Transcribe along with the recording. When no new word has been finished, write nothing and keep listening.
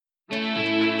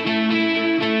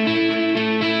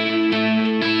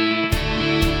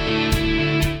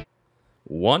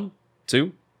1,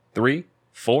 2, 3,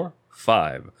 4,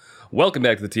 5. Welcome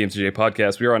back to the TMCJ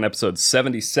podcast. We are on episode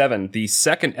 77, the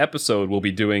second episode we'll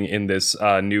be doing in this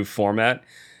new format.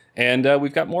 And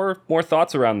we've got more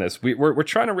thoughts around this. We're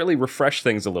trying to really refresh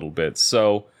things a little bit.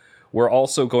 So we're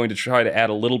also going to try to add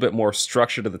a little bit more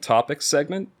structure to the topics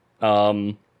segment.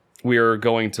 We are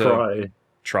going to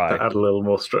try to add a little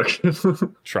more structure.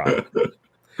 Try.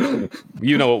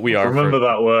 You know what we are. Remember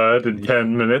that word in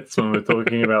 10 minutes when we're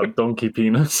talking about donkey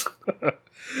penis.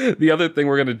 The other thing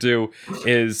we're going to do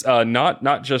is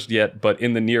not just yet, but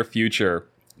in the near future,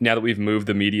 now that we've moved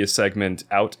the media segment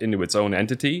out into its own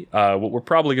entity, what we're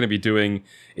probably going to be doing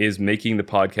is making the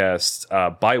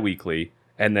podcast bi-weekly,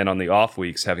 and then on the off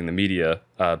weeks having the media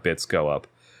bits go up,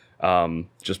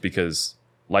 just because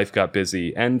life got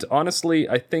busy. And honestly,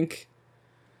 I think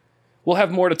we'll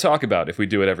have more to talk about if we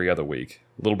do it every other week.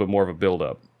 A little bit more of a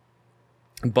build-up.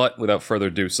 But without further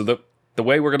ado, so the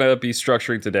way we're going to be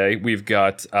structuring today, we've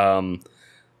got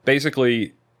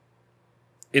basically,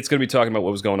 it's going to be talking about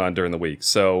what was going on during the week.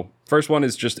 So first one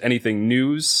is just anything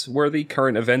newsworthy,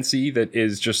 current events-y that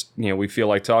is just, we feel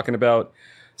like talking about.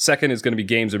 Second is going to be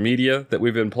games or media that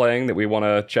we've been playing that we want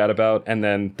to chat about. And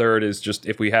then third is just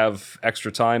if we have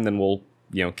extra time, then we'll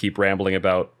keep rambling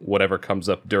about whatever comes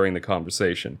up during the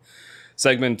conversation.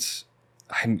 Segment,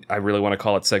 I really want to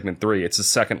call it segment 3. It's the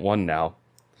second one now.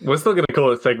 We're still going to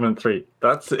call it segment 3.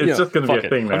 It's just going to be a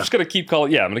thing now. I'm just going to keep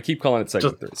calling it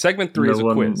segment 3. Segment 3 is a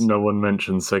quiz. No one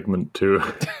mentions segment 2.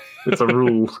 It's a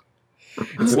rule.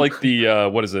 It's like the,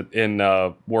 what is it, in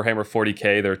Warhammer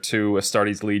 40k, there are 2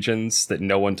 Astartes Legions that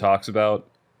no one talks about.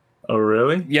 Oh,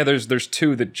 really? Yeah, there's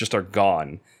 2 that just are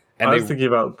gone. And I was thinking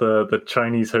about the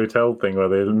Chinese hotel thing where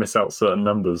they miss out certain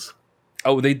numbers.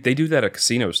 Oh, they do that at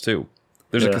casinos, too.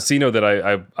 There's a casino that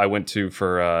I went to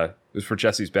for it was for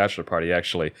Jesse's bachelor party.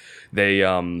 Actually, they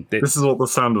This is what the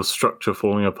sound of structure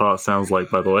falling apart sounds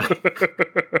like. By the way,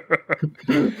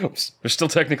 we're still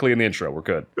technically in the intro. We're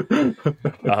good.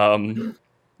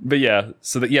 But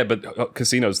yeah, but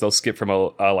casinos they'll skip from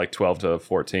like 12 to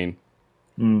 14.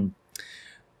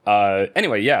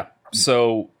 Anyway, yeah.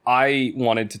 So I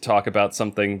wanted to talk about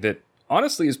something that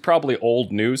honestly is probably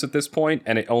old news at this point,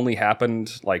 and it only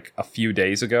happened like a few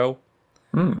days ago.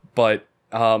 But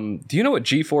do you know what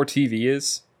G4 TV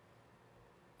is?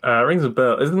 Rings a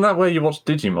bell. Isn't that where you watch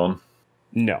Digimon?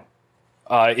 No.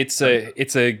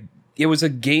 It was a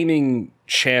gaming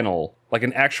channel, like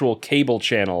an actual cable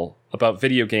channel about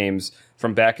video games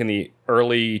from back in the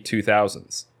early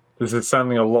 2000s. This is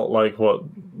sounding a lot like what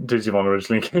Digimon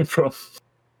originally came from.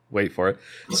 Wait for it.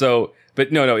 So,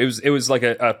 but no, it was like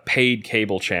a paid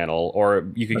cable channel, or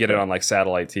you could get it on like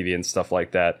satellite TV and stuff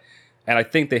like that. And I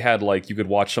think they had, like, you could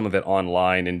watch some of it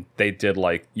online, and they did,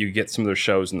 like, you get some of their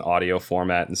shows in audio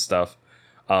format and stuff.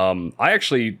 I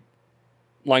actually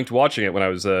liked watching it when I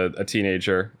was a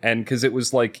teenager, and because it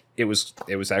was, like, it was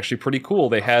actually pretty cool.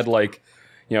 They had, like,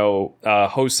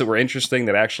 hosts that were interesting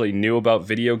that actually knew about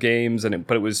video games,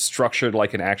 but it was structured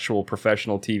like an actual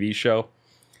professional TV show.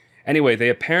 Anyway, they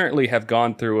apparently have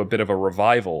gone through a bit of a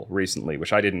revival recently,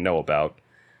 which I didn't know about,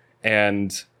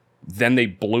 and then they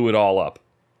blew it all up.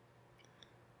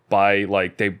 By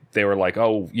like they were like,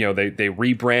 oh, they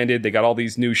rebranded, they got all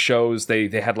these new shows, they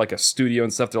had like a studio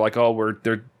and stuff. They're like, oh,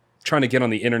 they're trying to get on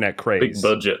the internet craze. Big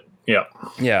budget.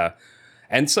 Yeah.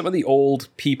 And some of the old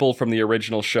people from the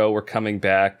original show were coming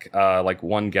back, like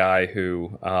one guy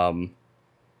who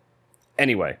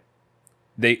anyway,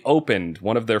 they opened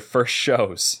one of their first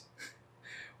shows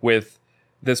with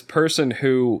this person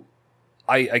who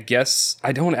I guess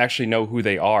I don't actually know who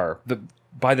they are.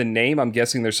 By the name, I'm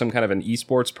guessing there's some kind of an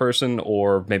esports person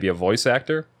or maybe a voice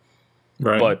actor.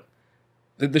 Right. But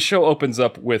the show opens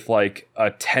up with like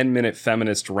a 10-minute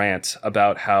feminist rant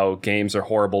about how games are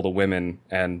horrible to women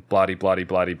and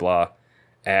blah-de-blah-de-blah-de-blah.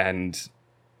 And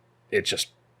it just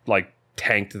like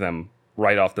tanked them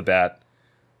right off the bat.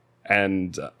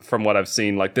 And from what I've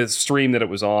seen, like the stream that it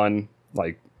was on,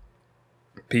 like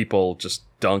people just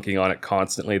dunking on it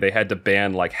constantly. They had to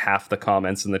ban like half the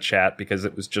comments in the chat because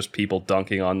it was just people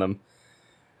dunking on them.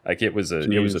 Like it was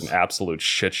an absolute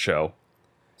shit show.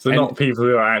 So not people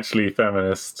who are actually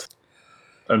feminist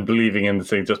and believing in the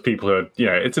thing, just people who are,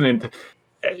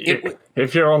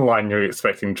 if you're online, you're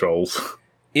expecting trolls.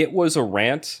 It was a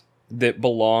rant that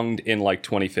belonged in like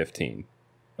 2015.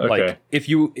 Okay.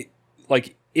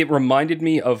 Like it reminded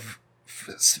me of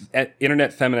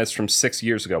internet feminists from 6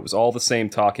 years ago. It was all the same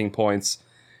talking points.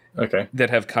 Okay. That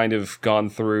have kind of gone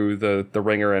through the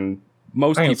ringer, and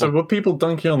most people. So were people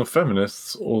dunking on the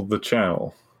feminists or the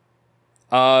channel?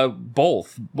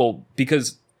 Both. Well,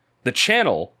 because the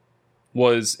channel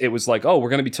was it was like, oh, we're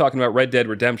going to be talking about Red Dead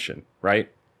Redemption,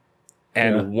 right?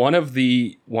 And one of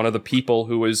the people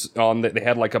who was on, they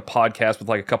had like a podcast with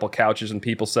like a couple couches and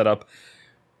people set up,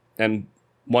 and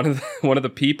one of the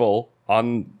people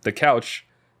on the couch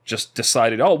just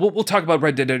decided, oh, we'll talk about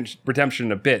Red Dead Redemption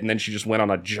in a bit, and then she just went on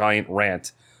a giant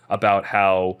rant about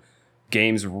how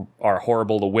games are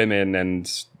horrible to women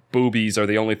and boobies are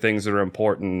the only things that are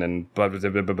important, and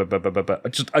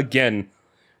just again,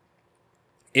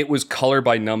 it was color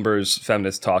by numbers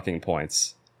feminist talking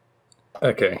points.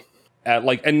 Okay.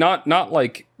 And not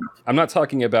like, I'm not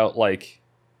talking about like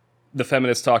the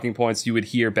feminist talking points you would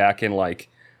hear back in like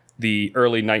the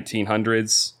early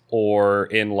 1900s or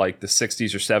in like the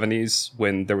 60s or 70s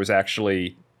when there was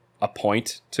actually a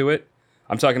point to it.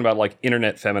 I'm talking about like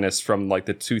internet feminists from like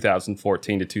the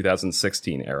 2014 to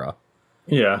 2016 era.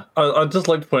 Yeah, I'd just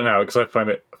like to point out, because I find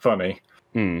it funny.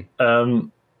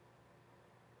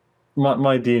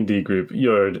 My D&D group,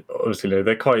 you obviously know,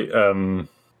 they're quite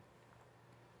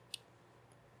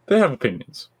they have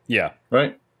opinions. Yeah.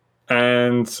 Right?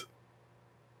 And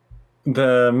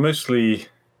they're mostly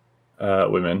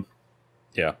women.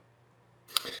 Yeah.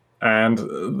 And at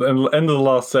the end of the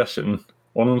last session,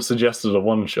 one of them suggested a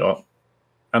one-shot.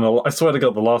 And I swear to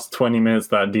God, the last 20 minutes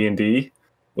of that D&D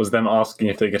was them asking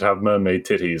if they could have mermaid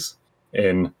titties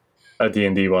in a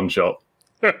D&D one-shot.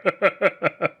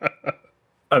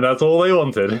 And that's all they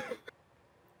wanted.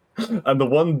 And the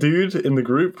one dude in the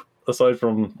group, aside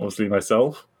from obviously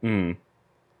myself,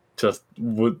 just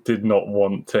did not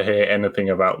want to hear anything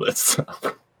about this.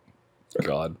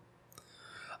 God.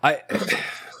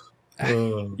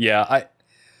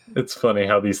 It's funny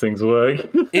how these things work.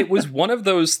 It was one of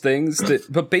those things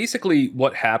that, but basically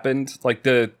what happened, like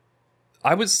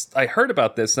I heard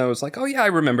about this and I was like, oh yeah, I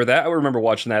remember that. I remember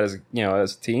watching that as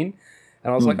a teen.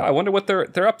 And I was like, oh, I wonder what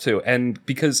they're up to. And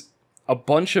because a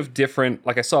bunch of different,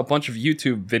 like I saw a bunch of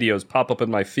YouTube videos pop up in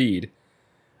my feed,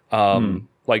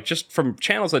 like just from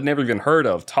channels I'd never even heard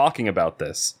of talking about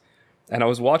this. And I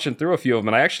was watching through a few of them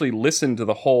and I actually listened to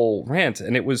the whole rant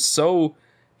and it was so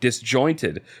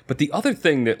disjointed. But the other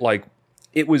thing that like,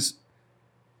 it was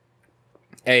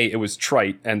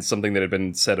trite and something that had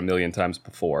been said a million times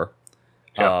before.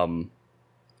 Yeah.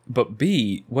 But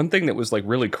B, one thing that was like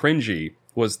really cringy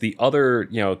was the other,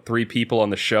 3 people on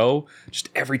the show. Just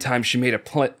every time she made a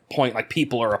point, like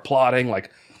people are applauding.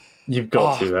 Like you've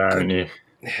got to, haven't you?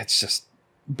 It's just,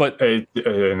 but I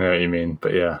know what you mean.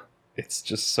 But yeah, it's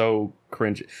just so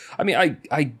cringy. I mean,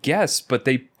 I guess, but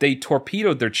they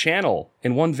torpedoed their channel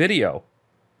in one video.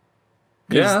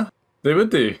 Yeah, they would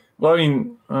do. Well, I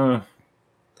mean,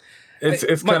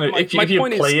 it's kind of if you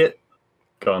play it.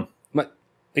 Go on.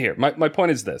 My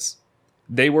point is this: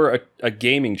 they were a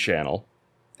gaming channel.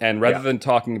 And rather than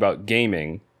talking about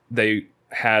gaming, they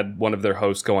had one of their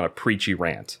hosts go on a preachy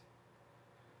rant.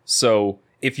 So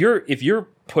if you're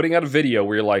putting out a video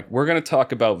where you're like, we're going to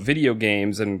talk about video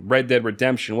games and Red Dead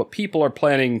Redemption, what people are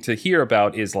planning to hear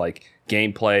about is like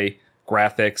gameplay,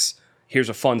 graphics. Here's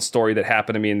a fun story that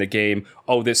happened to me in the game.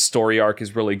 Oh, this story arc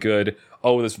is really good.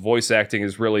 Oh, this voice acting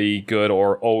is really good.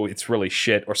 Or, oh, it's really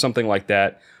shit. Or something like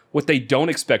that. What they don't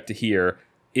expect to hear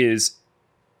is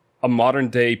a modern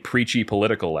day preachy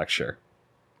political lecture.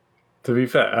 To be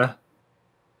fair,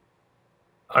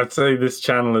 I'd say this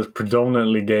channel is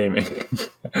predominantly gaming,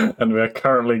 and we're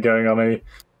currently going on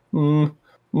a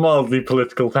mildly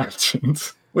political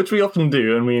tangent, which we often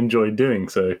do, and we enjoy doing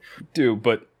so.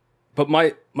 But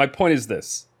my point is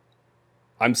this: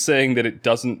 I'm saying that it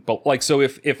doesn't. But like, so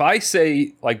if I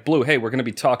say like, Blue, hey, we're going to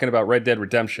be talking about Red Dead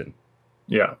Redemption,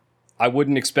 yeah, I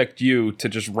wouldn't expect you to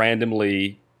just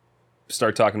randomly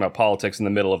start talking about politics in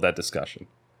the middle of that discussion.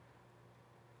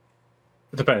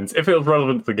 It depends. If it was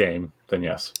relevant to the game, then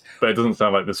yes. But it doesn't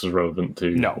sound like this was relevant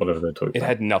to whatever they're talking about. It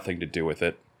had nothing to do with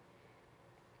it.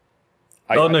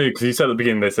 No, because you said at the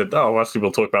beginning, they said, oh, actually,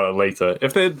 we'll talk about it later.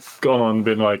 If they'd gone on and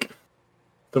been like,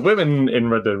 the women in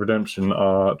Red Dead Redemption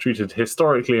are treated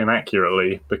historically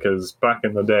inaccurately because back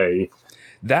in the day...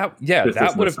 That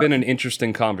would have been an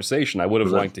interesting conversation. I would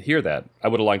have liked to hear that. I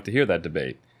would have liked to hear that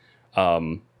debate.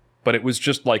 But it was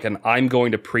just like I'm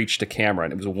going to preach to camera,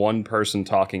 and it was one person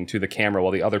talking to the camera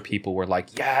while the other people were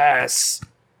like, yes!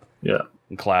 Yeah.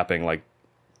 And clapping like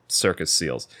circus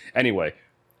seals. Anyway,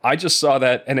 I just saw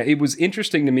that, and it was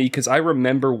interesting to me because I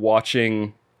remember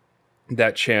watching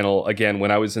that channel again when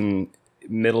I was in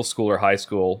middle school or high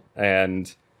school,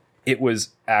 and it was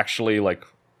actually like,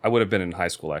 I would have been in high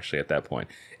school actually at that point.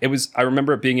 I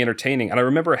remember it being entertaining, and I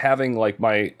remember having like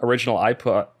my original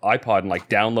iPod and like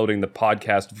downloading the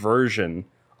podcast version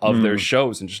of their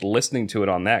shows and just listening to it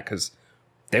on that because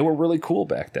they were really cool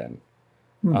back then.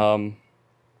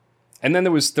 And then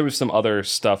there was some other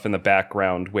stuff in the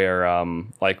background where,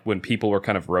 like when people were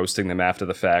kind of roasting them after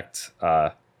the fact,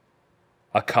 a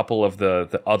couple of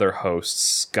the other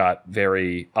hosts got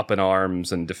very up in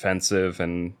arms and defensive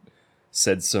and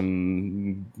said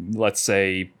some, let's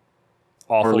say,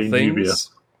 awful Morally things. dubious.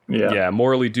 Yeah.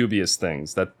 Morally dubious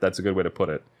things. That's a good way to put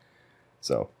it.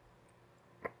 So,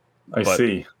 I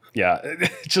see. yeah,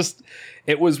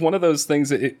 it was one of those things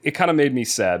that it kind of made me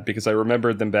sad because I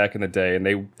remembered them back in the day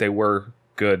and they were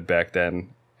good back then,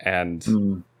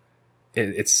 and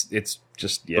it's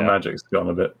just The magic's gone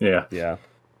a bit. Yeah.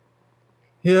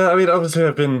 yeah. I mean, obviously,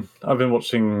 I've been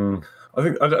watching. I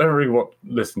think I don't really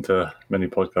listen to many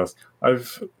podcasts.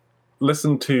 I've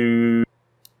listened to.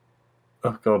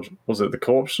 Oh God, was it the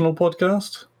Co-optional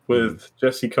podcast with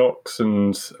Jesse Cox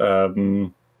and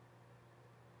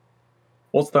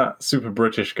what's that super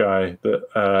British guy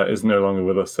that is no longer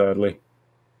with us, sadly?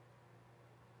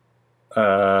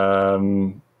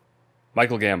 Michael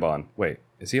Gambon. Wait,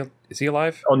 is he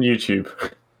alive? On YouTube.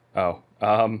 Oh,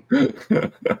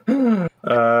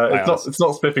 It's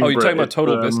not Spiffing. Oh, you're Brit, talking about it's,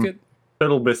 Total Biscuit?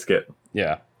 Total Biscuit.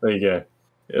 Yeah. There you go.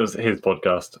 It was his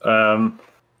podcast.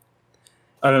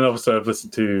 And then obviously I've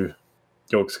listened to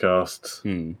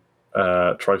Yogscast,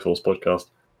 Triforce podcast.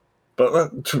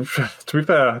 But to be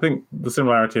fair, I think the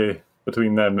similarity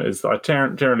between them is that I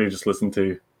generally just listen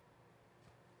to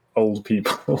old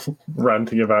people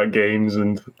ranting about games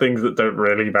and things that don't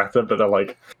really matter, but are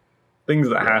like things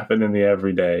that happen in the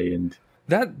everyday. And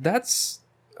that's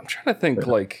I'm trying to think.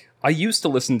 Like, I used to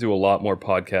listen to a lot more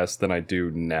podcasts than I do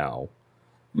now.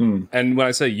 And when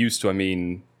I say used to, I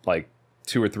mean like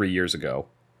 2 or 3 years ago.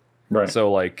 Right.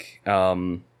 So like,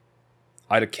 I'd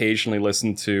occasionally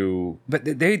listen to, but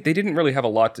they didn't really have a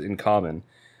lot in common.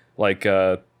 Like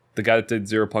the guy that did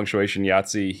Zero Punctuation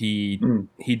Yahtzee,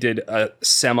 he did a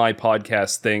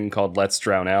semi-podcast thing called Let's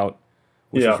Drown Out,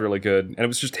 which was really good. And it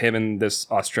was just him and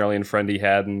this Australian friend he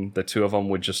had, and the two of them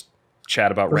would just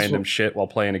chat about random shit while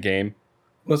playing a game.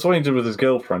 That's what he did with his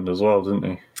girlfriend as well, didn't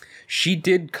he? She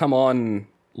did come on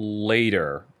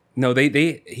later. No,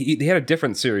 he had a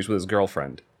different series with his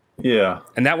girlfriend. Yeah.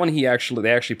 And that one they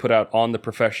actually put out on the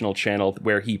professional channel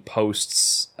where he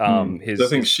posts his. I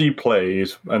think she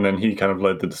played, and then he kind of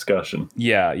led the discussion.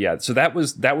 Yeah. So that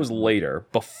was later.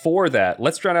 Before that,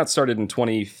 Let's Drown Out started in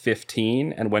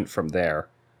 2015 and went from there.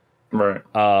 Right.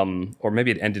 Or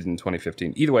maybe it ended in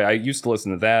 2015. Either way, I used to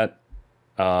listen to that.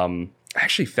 I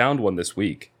actually found one this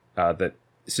week. The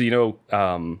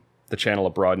channel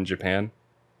Abroad in Japan.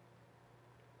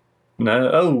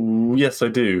 No. Oh, yes, I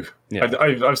do. Yeah.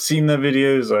 I've seen their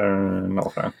videos. I'm not a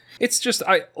fan. It's just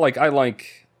I like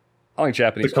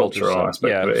Japanese The cultural culture.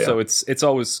 aspect Yeah, of it, yeah. so it's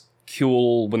always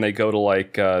cool when they go to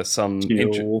like some.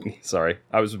 Sorry,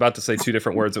 I was about to say two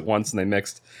different words at once and they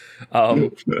mixed.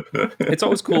 It's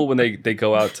always cool when they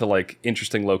go out to like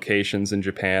interesting locations in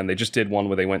Japan. They just did one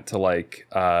where they went to like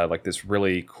this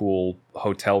really cool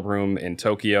hotel room in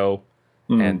Tokyo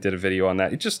and did a video on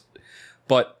that.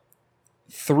 But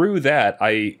through that,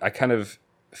 I kind of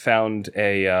found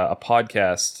a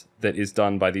podcast that is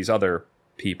done by these other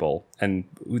people, and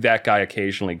that guy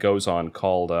occasionally goes on,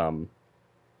 called I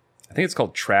think it's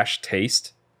called Trash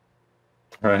Taste,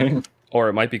 Right. or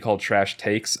it might be called Trash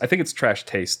Takes. I think it's Trash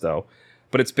Taste though,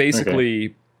 but it's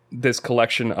basically this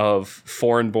collection of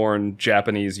foreign-born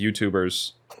Japanese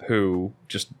YouTubers who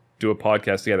just do a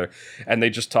podcast together, and they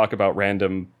just talk about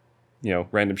random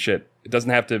shit. It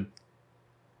doesn't have to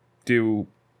do,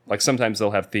 like, sometimes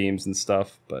they'll have themes and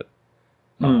stuff, but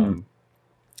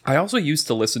I also used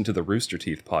to listen to the Rooster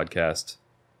Teeth podcast,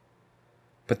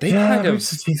 but they kind of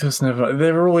Rooster Teeth was never.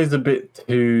 They were always a bit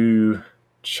too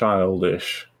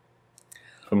childish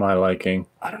for my liking.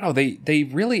 I don't know, they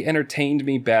really entertained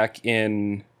me back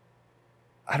in,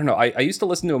 I don't know, I used to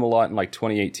listen to them a lot in like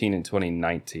 2018 and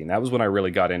 2019. That was when I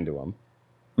really got into them.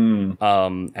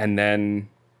 And then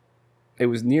it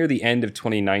was near the end of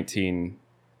 2019.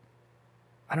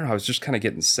 I don't know, I was just kind of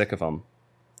getting sick of them.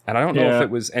 And I don't know if it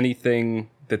was anything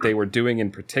that they were doing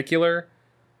in particular,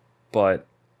 but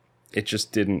it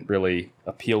just didn't really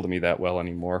appeal to me that well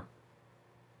anymore.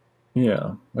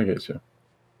 Yeah, I get you.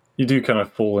 You do kind of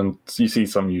fall in. You see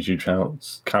some YouTube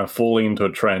channels kind of falling into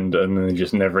a trend and then they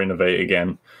just never innovate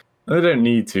again. And they don't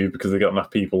need to because they got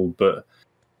enough people, but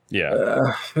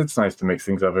Yeah. it's nice to mix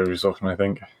things up every so often, I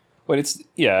think. But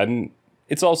and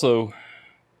it's also,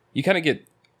 you kind of get,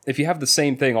 if you have the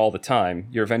same thing all the time,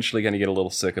 you're eventually going to get a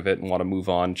little sick of it and want to move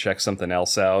on, check something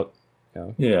else out.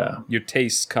 Yeah. Your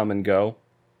tastes come and go.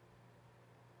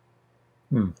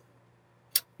 No,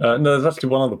 there's actually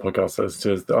one other podcast that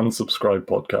is the Unsubscribe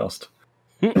podcast.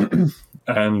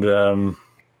 And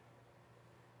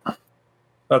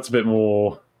that's a bit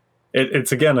more.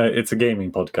 It's again it's a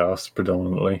gaming podcast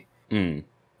predominantly,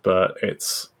 but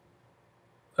it's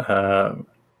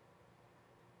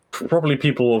probably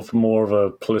people of more of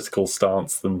a political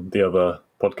stance than the other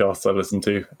podcasts I listen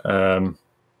to.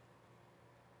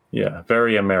 Yeah,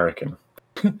 very American.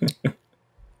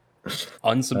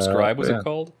 Unsubscribe was it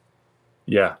called?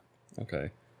 Yeah.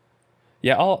 Okay.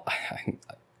 Yeah,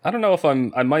 I don't know if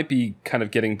I might be kind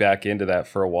of getting back into that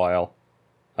for a while,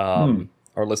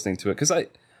 or listening to it because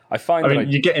I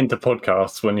find you get into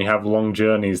podcasts when you have long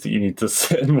journeys that you need to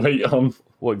sit and wait on.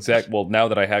 Well, now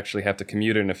that I actually have to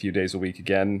commute in a few days a week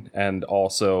again, and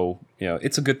also,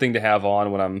 it's a good thing to have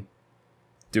on when I'm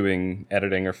doing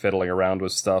editing or fiddling around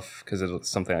with stuff because it's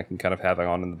something I can kind of have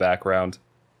on in the background.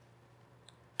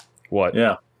 What?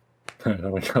 Yeah. I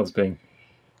was being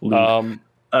lewd.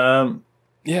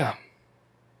 Yeah.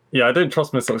 Yeah, I don't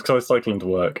trust myself because I cycle into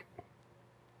work.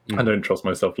 I don't trust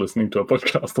myself listening to a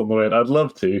podcast on the way. And I'd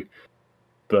love to,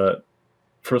 but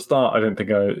for a start, I don't think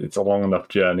it's a long enough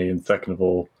journey. And second of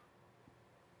all,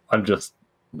 I'm just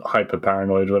hyper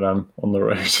paranoid when I'm on the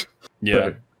road.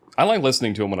 Yeah. I like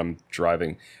listening to them when I'm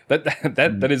driving.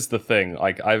 That is the thing.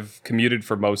 Like, I've commuted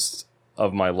for most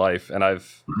of my life, and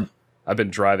I've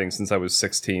been driving since I was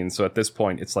 16. So at this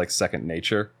point, it's like second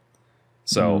nature.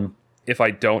 So if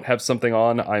I don't have something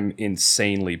on, I'm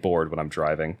insanely bored when I'm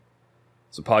driving.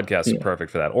 So podcasts are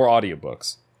perfect for that, or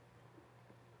audiobooks.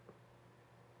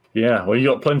 Yeah, well, you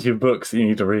got plenty of books that you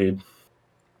need to read.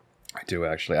 I do,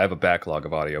 actually. I have a backlog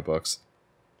of audiobooks.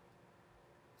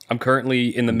 I'm currently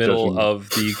in the middle of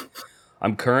the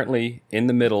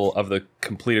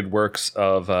completed works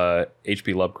of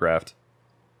H.P. Lovecraft.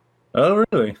 Oh,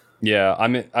 really? Yeah,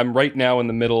 I'm right now in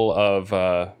the middle of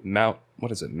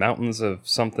Mountains of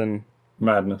something?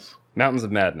 Madness. Mountains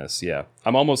of Madness, yeah.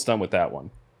 I'm almost done with that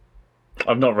one.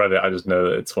 I've not read it, I just know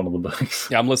that it's one of the books.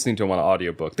 Yeah, I'm listening to them on an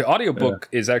audiobook. The audiobook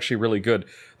is actually really good.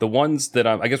 The ones that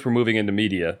I guess we're moving into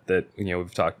media that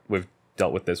we've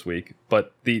dealt with this week.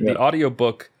 But the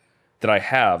audiobook that I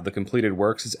have, the completed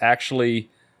works, is actually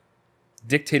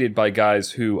dictated by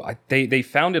guys who they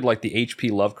founded like the H.P.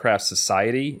 Lovecraft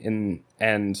Society,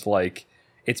 and like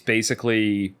it's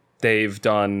basically they've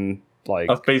done like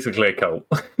that's basically a cult.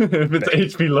 If it's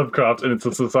H.P. Lovecraft and it's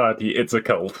a society, it's a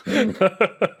cult.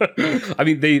 I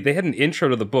mean, they had an intro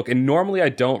to the book, and normally I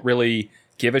don't really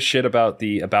give a shit about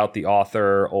the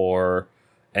author or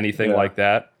anything like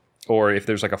that, or if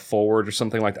there's like a forward or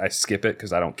something like that, I skip it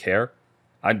because I don't care.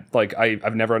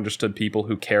 I've never understood people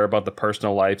who care about the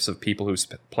personal lives of people who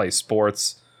play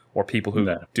sports or people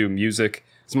who do music.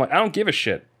 So I'm like, I don't give a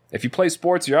shit. If you play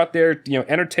sports, you're out there,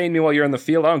 entertain me while you're on the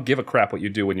field. I don't give a crap what you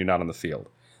do when you're not on the field.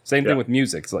 Same thing with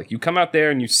music. It's like you come out there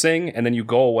and you sing and then you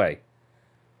go away.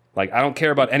 Like, I don't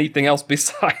care about anything else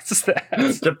besides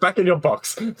that. Get back in your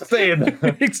box. Stay in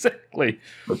there. Exactly.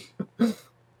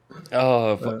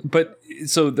 But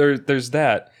so there's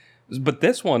that. But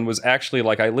this one was actually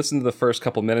like I listened to the first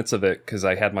couple minutes of it because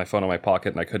I had my phone in my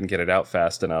pocket and I couldn't get it out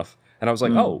fast enough. And I was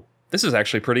like, oh, this is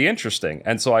actually pretty interesting.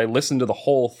 And so I listened to the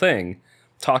whole thing,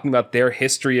 talking about their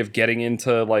history of getting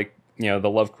into like, the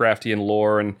Lovecraftian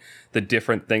lore and the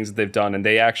different things that they've done. And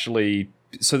they actually,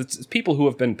 so it's people who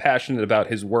have been passionate about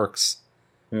his works.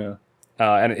 Yeah.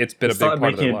 And it's been a big part of their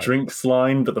life. Started making a drinks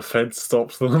line, but the feds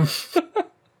stopped them.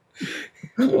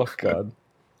 Oh, God.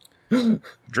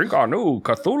 Drink our new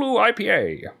Cthulhu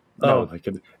IPA. Oh my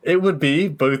goodness. It would be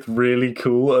both really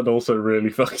cool and also really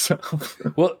fucked up.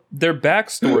 Well, their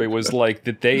backstory was like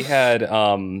that they had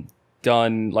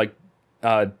done like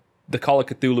the Call of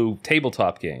Cthulhu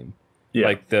tabletop game.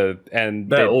 Yeah.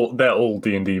 They're all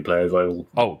D&D players.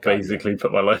 I'll basically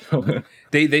put my life on it.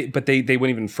 They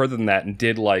went even further than that and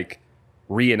did like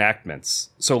reenactments.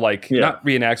 So like not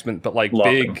reenactment, but like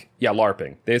LARPing. Big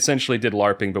LARPing. They essentially did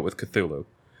LARPing but with Cthulhu.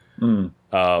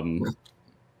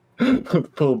 The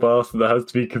poor bastard that has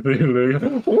to be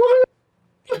Cthulhu. What?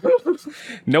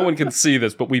 No one can see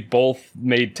this, but we both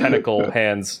made tentacle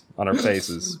hands on our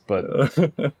faces. But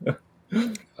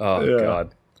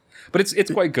God! But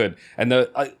it's quite good. And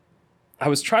I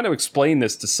was trying to explain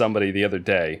this to somebody the other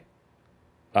day,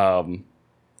 and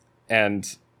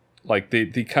like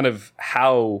the kind of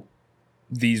how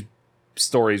these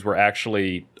stories were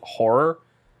actually horror.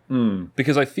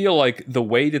 Because I feel like the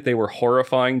way that they were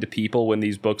horrifying to people when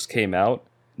these books came out,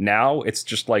 now it's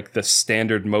just like the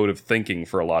standard mode of thinking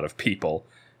for a lot of people.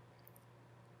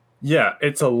 Yeah,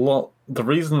 it's a lot.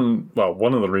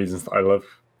 One of the reasons I love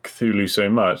Cthulhu so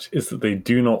much is that they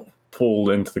do not fall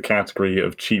into the category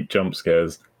of cheap jump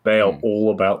scares. They are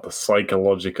all about the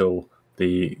psychological,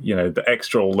 the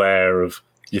extra layer of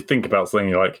you think about something,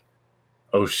 you're like,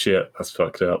 oh shit, that's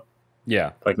fucked up.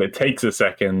 Yeah. Like, it takes a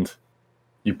second,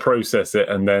 you process it,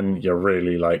 and then you're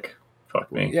really like,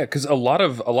 fuck me. Yeah, because a lot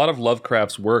of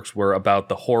Lovecraft's works were about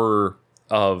the horror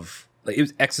of, like, it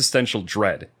was existential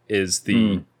dread is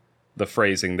the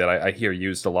phrasing that I hear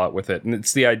used a lot with it, and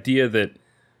it's the idea that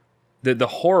the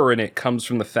horror in it comes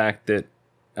from the fact that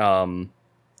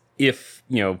if,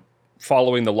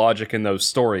 following the logic in those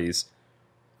stories,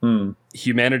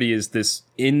 humanity is this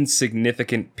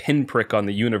insignificant pinprick on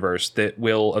the universe that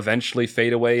will eventually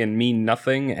fade away and mean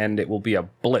nothing, and it will be a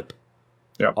blip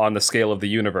on the scale of the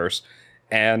universe.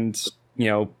 And,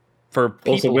 for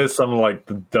people... Also, we're some, like,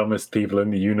 the dumbest people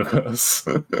in the universe.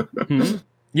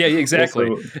 Yeah, exactly.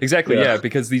 Also, exactly, yeah,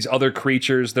 because these other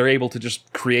creatures, they're able to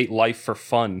just create life for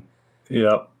fun.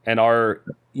 Yeah. And our,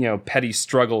 petty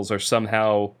struggles are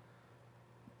somehow,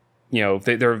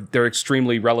 they're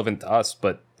extremely relevant to us,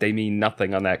 but they mean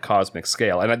nothing on that cosmic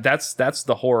scale. And that's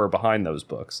the horror behind those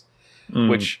books.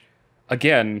 Which,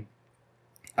 again,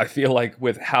 I feel like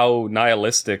with how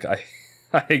nihilistic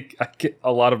I get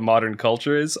a lot of modern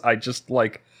culture is, I just,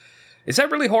 like... Is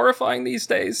that really horrifying these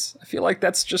days? I feel like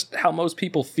that's just how most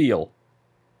people feel.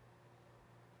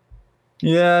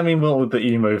 Yeah, I mean, what with the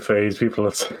emo phase, people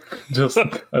are just, I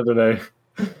don't know,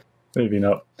 maybe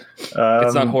not.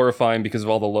 It's not horrifying because of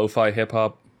all the lo-fi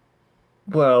hip-hop?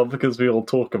 Well, because we all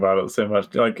talk about it so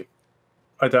much. Like,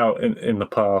 I doubt in the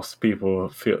past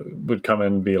people would come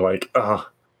in and be like, I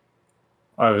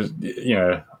was,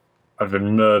 I've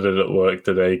been murdered at work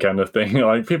today, kind of thing.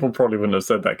 Like, people probably wouldn't have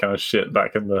said that kind of shit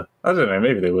back in the... I don't know,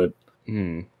 maybe they would.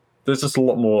 There's just a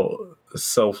lot more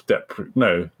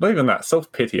no, not even that,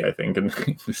 self-pity, I think, in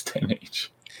this day and age.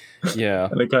 Yeah.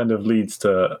 And it kind of leads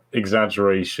to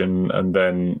exaggeration, and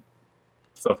then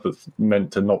stuff that's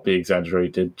meant to not be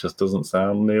exaggerated just doesn't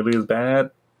sound nearly as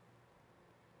bad.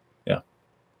 Yeah.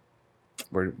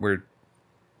 We're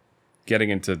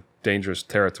getting into dangerous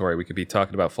territory. We could be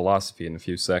talking about philosophy in a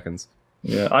few seconds.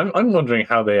 Yeah, I'm wondering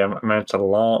how they managed to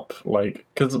LARP, like,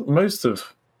 because most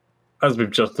of, as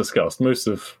we've just discussed, most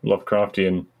of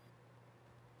Lovecraftian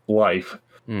life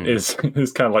is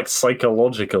kind of like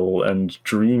psychological and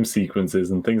dream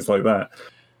sequences and things like that.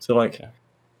 So, like,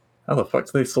 how the fuck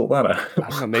do they sort that out? I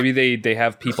don't know. Maybe they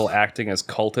have people acting as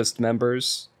cultist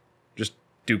members, just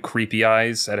do creepy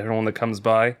eyes at everyone that comes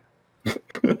by.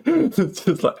 It's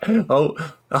just like, oh,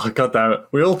 god damn it,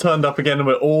 we all turned up again and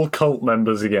we're all cult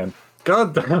members again.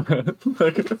 God damn it.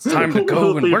 Like, it's time to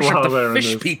go and worship the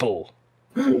fish people.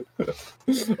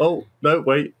 Oh, no,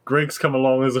 wait, Greg's come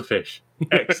along as a fish.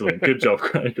 Excellent, good job,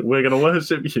 Greg. We're going to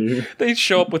worship you. They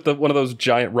show up with one of those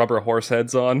giant rubber horse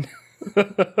heads on.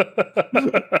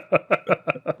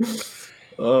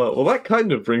 Well, that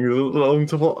kind of brings us along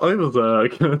to what I was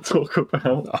going to talk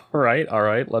about. All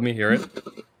right, let me hear it.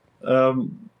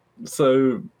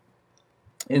 So,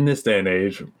 in this day and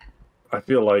age, I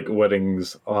feel like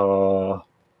weddings are...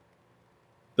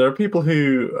 There are people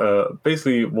who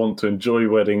basically want to enjoy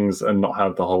weddings and not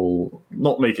have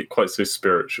not make it quite so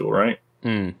spiritual, right?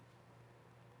 I'm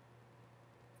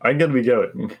going to be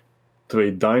going to a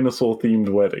dinosaur-themed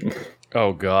wedding.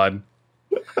 Oh, God.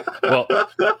 Well,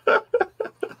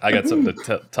 I got something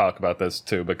to talk about this,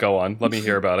 too, but go on. Let me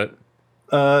hear about it.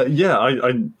 Yeah, I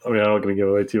mean, I'm not going to give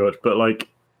away too much, but, like,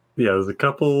 yeah, there's a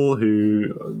couple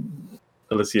who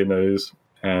Alicia knows,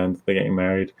 and they're getting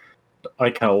married. I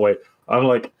can't wait. I'm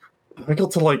like, I got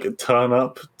to, like, turn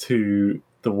up to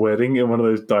the wedding in one of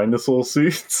those dinosaur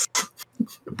suits.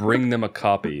 Bring them a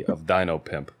copy of Dino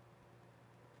Pimp.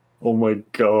 Oh my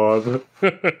god.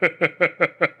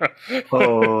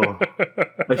 Oh,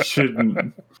 I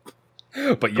shouldn't.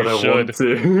 But you should.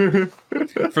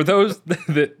 For those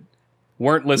that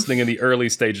weren't listening in the early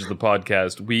stages of the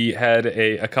podcast, we had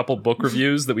a couple book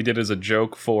reviews that we did as a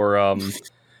joke for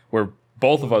where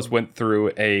both of us went through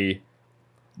a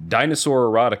dinosaur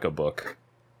erotica book.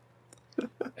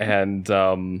 And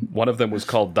one of them was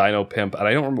called Dino Pimp, and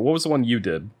I don't remember, what was the one you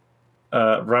did?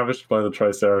 Ravaged by the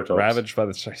Triceratops. Ravaged by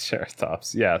the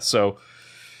Triceratops, yeah, so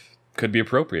could be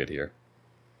appropriate here.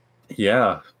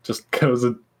 Yeah, just go as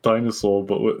a dinosaur,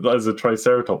 but as a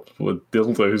Triceratops with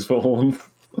dildos for horns.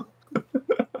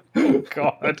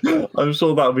 God. I'm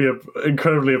sure that would be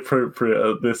incredibly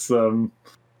appropriate at this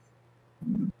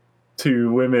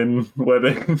two women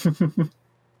wedding.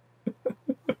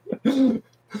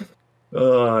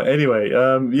 Anyway,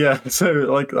 yeah, so,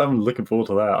 like, I'm looking forward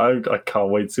to that. I can't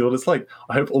wait to see what it's like.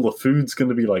 I hope all the food's going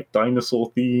to be, like,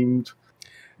 dinosaur themed.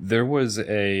 There was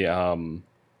a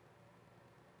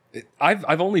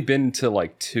I've only been to,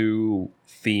 like, 2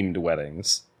 themed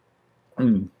weddings.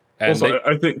 And And Also,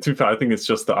 I think, to be fair, I think it's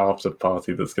just the after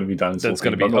party that's going to be dinosaur. That's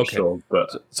going to be I'm not okay. sure,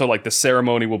 but So like the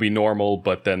ceremony will be normal,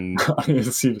 but then you'll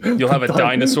you'll have a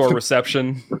dinosaur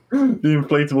reception. The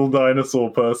inflatable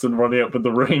dinosaur person running up with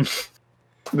the ring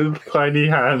with tiny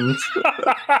hands.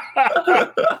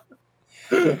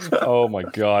 Oh my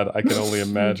god, I can only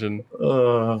imagine.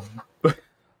 I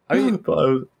mean,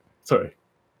 sorry.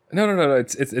 No.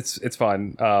 It's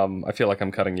fine. I feel like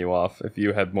I'm cutting you off. If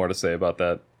you had more to say about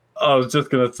that. I was just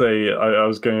gonna say I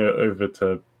was going over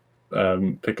to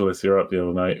pick Alicia up the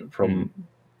other night from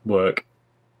work,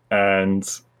 and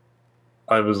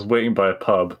I was waiting by a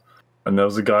pub, and there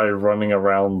was a guy running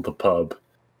around the pub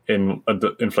in an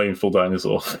inflatable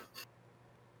dinosaur.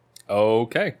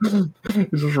 Okay.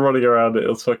 He's just running around it. It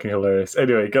was fucking hilarious.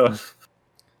 Anyway, go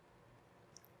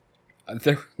on.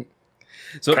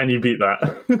 So can you beat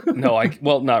that? No,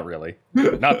 well, not really.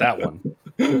 Not that one.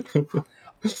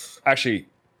 Actually,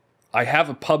 I have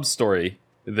a pub story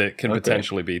that can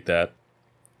potentially beat that.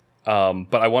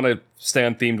 But I want to stay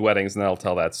on themed weddings, and then I'll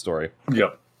tell that story.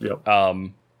 Yep. You've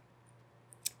been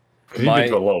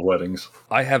to a lot of weddings.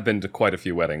 I have been to quite a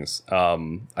few weddings. I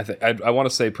want to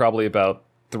say probably about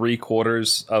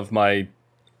 3/4 of my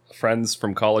friends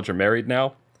from college are married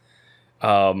now.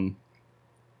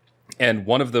 And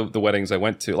one of the weddings I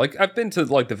went to, like, I've been to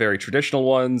like the very traditional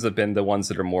ones. I've been the ones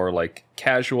that are more like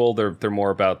casual. They're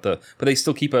more about but they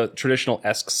still keep a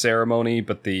traditional-esque ceremony,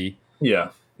 but the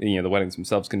weddings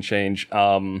themselves can change.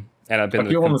 And I've been.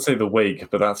 I don't want to say the wake,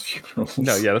 but that's funerals.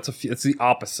 No, yeah, it's the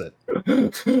opposite.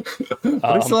 They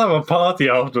still have a party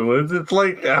afterwards. It's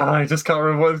like I just can't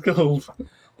remember what it's called.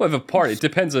 Well, have a party. It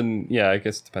depends on. Yeah, I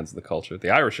guess it depends on the culture. The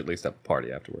Irish at least have a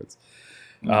party afterwards.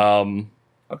 I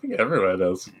think everywhere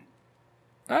does.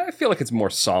 I feel like it's more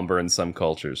somber in some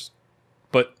cultures,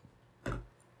 but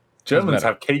Germans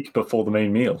have cake before the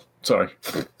main meal. Sorry,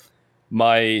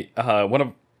 my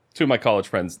two of my college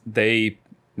friends, they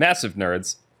massive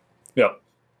nerds. Yeah,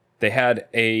 they had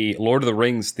a Lord of the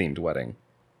Rings themed wedding.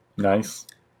 Nice.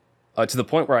 To the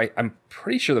point where I'm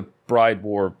pretty sure the bride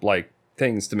wore like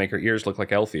things to make her ears look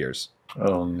like elf ears.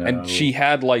 Oh no! And she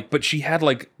had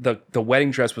the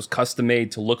wedding dress was custom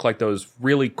made to look like those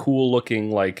really cool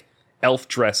looking like elf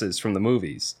dresses from the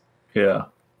movies. Yeah.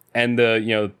 And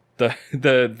the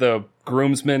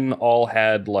groomsmen all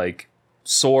had like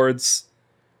swords.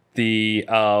 The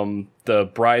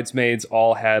bridesmaids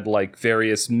all had like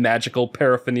various magical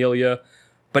paraphernalia,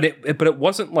 but it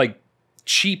wasn't like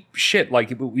cheap shit.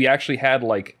 Like we actually had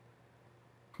like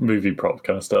movie prop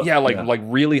kind of stuff. Yeah, like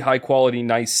really high quality,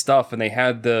 nice stuff. And they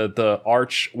had the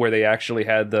arch where they actually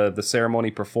had the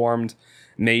ceremony performed,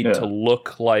 made to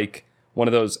look like one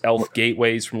of those elf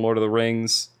gateways from Lord of the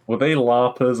Rings. Were they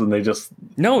LARPers and they just...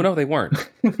 No, they weren't.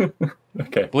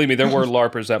 Okay. Believe me, there were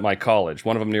LARPers at my college.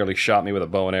 One of them nearly shot me with a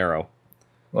bow and arrow.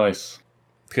 Nice.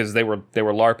 Because they were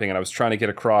LARPing, and I was trying to get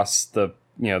across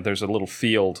there's a little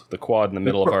field, the quad in the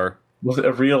middle of our... Was it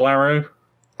a real arrow?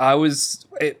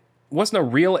 It wasn't a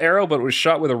real arrow, but it was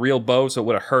shot with a real bow, so it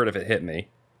would have hurt if it hit me.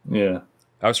 Yeah.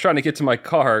 I was trying to get to my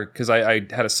car because I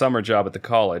had a summer job at the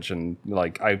college, and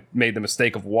like I made the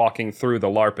mistake of walking through the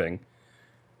LARPing.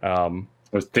 It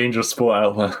was dangerous sport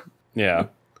out there. Yeah,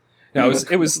 no,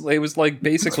 it was like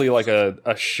basically like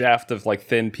a shaft of like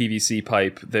thin PVC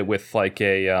pipe that with like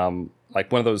a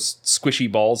like one of those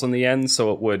squishy balls on the end,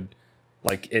 so it would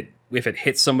if it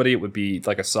hit somebody, it would be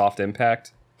like a soft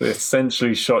impact. They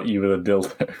essentially shot you with a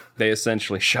dildo. They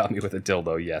essentially shot me with a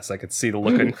dildo, yes. I could see the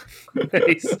look on your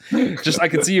face. I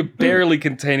could see you barely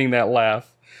containing that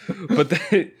laugh. But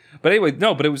anyway,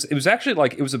 no, but it was actually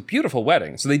like, it was a beautiful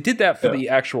wedding. So they did that for the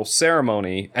actual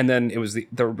ceremony, and then it was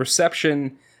the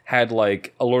reception had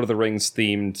like a Lord of the Rings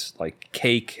themed like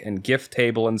cake and gift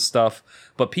table and stuff,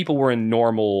 but people were in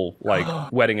normal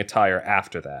like wedding attire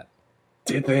after that.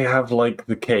 Did they have like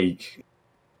the cake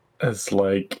as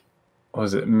like...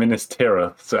 was it Minas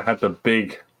Tirith? So it had the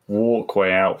big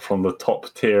walkway out from the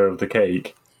top tier of the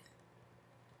cake.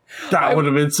 That would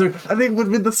have been so... I think it would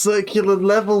have been the circular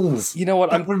levels. You know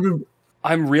what?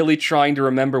 I'm really trying to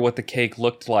remember what the cake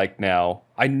looked like now.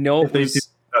 I know it was...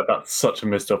 That's such a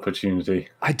missed opportunity.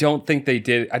 I don't think they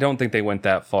did. I don't think they went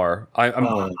that far.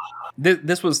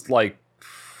 This was like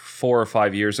 4 or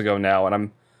 5 years ago now,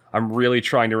 and I'm really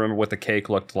trying to remember what the cake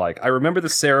looked like. I remember the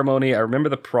ceremony. I remember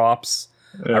the props.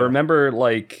 Yeah. I remember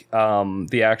like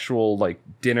the actual like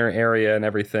dinner area and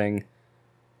everything,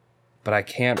 but I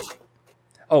can't.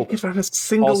 Oh, if I have a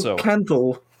single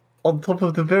candle on top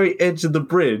of the very edge of the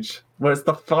bridge, where it's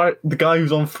the guy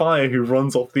who's on fire who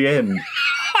runs off the end.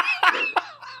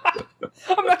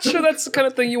 I'm not sure that's the kind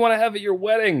of thing you want to have at your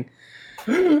wedding.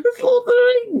 It's Lord of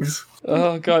the Rings.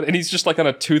 Oh god, and he's just like on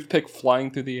a toothpick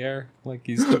flying through the air, like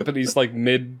he's like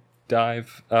mid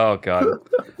dive. Oh god.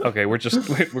 Okay, we're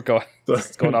going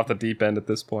off the deep end at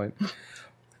this point.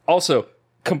 Also,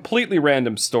 completely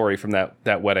random story from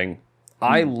that wedding.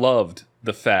 I loved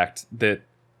the fact that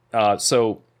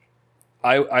so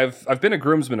I've been a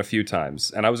groomsman a few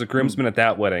times, and I was a groomsman at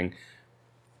that wedding.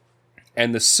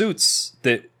 And the suits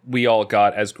that we all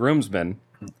got as groomsmen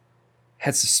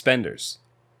had suspenders.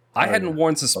 I hadn't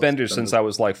worn suspenders since I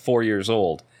was like 4 years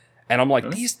old. And I'm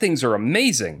like, these things are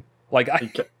amazing. Like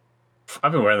I've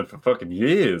been wearing them for fucking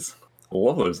years. I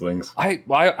love those things. I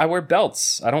wear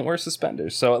belts. I don't wear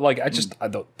suspenders. So like I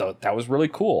thought that was really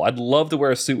cool. I'd love to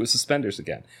wear a suit with suspenders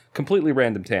again. Completely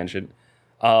random tangent.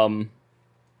 And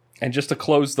just to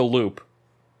close the loop,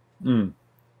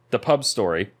 the pub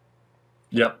story.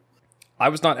 Yep. I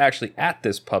was not actually at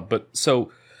this pub, but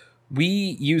so we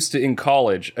used to, in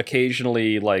college,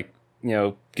 occasionally, like, you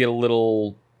know, get a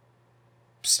little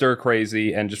stir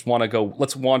crazy and just want to go,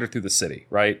 let's wander through the city,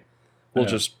 right? We'll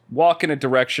just walk in a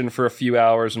direction for a few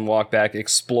hours and walk back,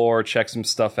 explore, check some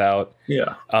stuff out.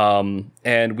 Yeah.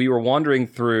 And we were wandering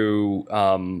through,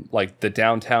 like, the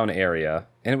downtown area,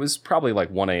 and it was probably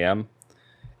like 1 a.m.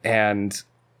 And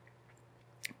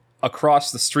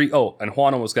across the street, and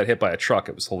Juan almost got hit by a truck.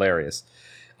 It was hilarious.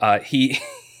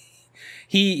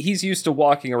 He's used to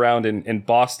walking around in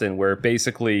Boston, where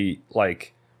basically,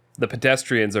 like, the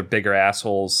pedestrians are bigger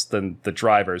assholes than the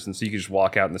drivers, and so you can just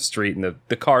walk out in the street, and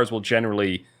the cars will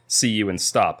generally see you and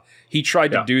stop. He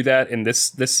tried to do that in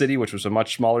this city, which was a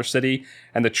much smaller city,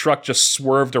 and the truck just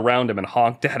swerved around him and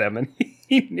honked at him, and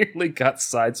he nearly got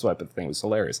sideswiped. The thing was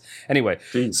hilarious. Anyway,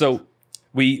 so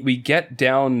we get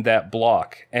down that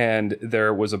block, and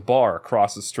there was a bar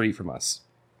across the street from us.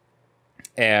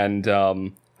 And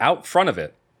out front of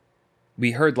it,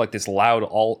 we heard like this loud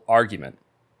argument.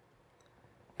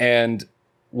 And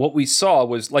what we saw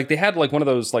was like they had like one of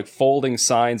those like folding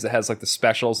signs that has like the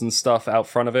specials and stuff out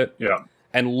front of it. Yeah.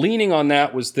 And leaning on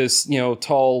that was this, you know,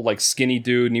 tall, like skinny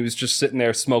dude, and he was just sitting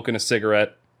there smoking a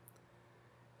cigarette.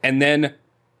 And then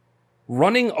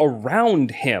running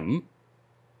around him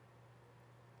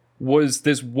was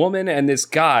this woman and this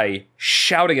guy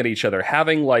shouting at each other,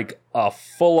 having like a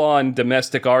full-on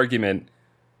domestic argument,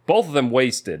 both of them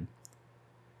wasted.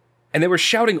 And they were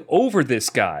shouting over this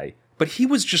guy, but he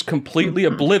was just completely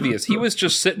oblivious. He was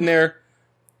just sitting there,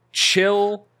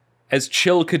 chill as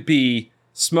chill could be,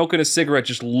 smoking a cigarette,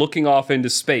 just looking off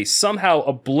into space, somehow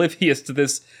oblivious to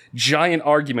this giant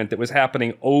argument that was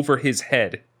happening over his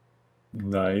head.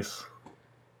 Nice.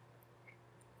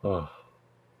 Oh.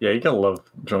 Yeah, you gotta love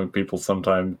drunk people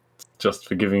sometimes just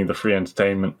for giving you the free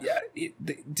entertainment. Yeah,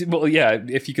 well, yeah,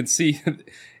 if you can see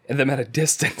them at a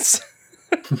distance.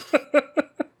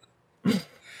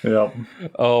 Yep.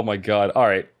 Oh my god. All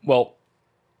right. Well,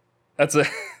 that's a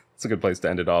good place to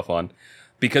end it off on,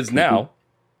 because now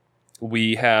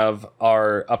we have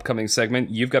our upcoming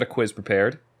segment. You've got a quiz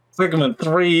prepared. Segment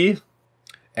 3.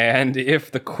 And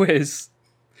if the quiz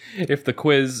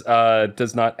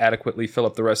does not adequately fill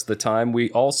up the rest of the time,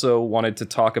 we also wanted to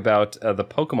talk about the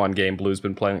Pokemon game Blue's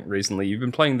been playing recently. You've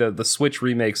been playing the Switch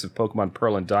remakes of Pokemon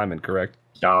Pearl and Diamond, correct?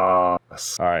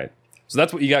 Yes. All right. So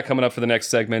that's what you got coming up for the next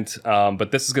segment.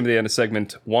 But this is going to be the end of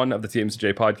segment 1 of the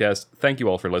TMCJ podcast. Thank you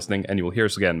all for listening, and you will hear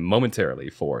us again momentarily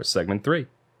for segment 3.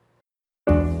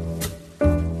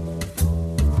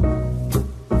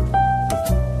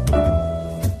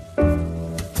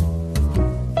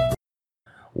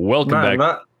 Welcome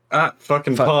back. That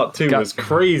fucking part 2 was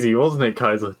crazy, wasn't it,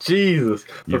 Kaiser? Jesus.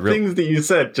 The things that you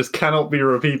said just cannot be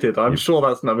repeated. I'm sure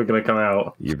that's never going to come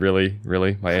out. You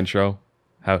really? My intro?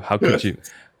 How could you?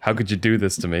 How could you do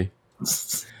this to me?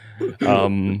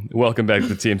 Welcome back to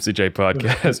the TMCJ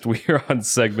podcast. We are on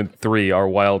segment 3, our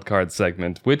wild card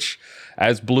segment, which,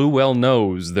 as Blue well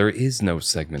knows, there is no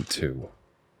segment 2.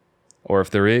 Or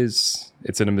if there is,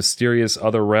 it's in a mysterious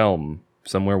other realm,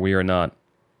 somewhere we are not.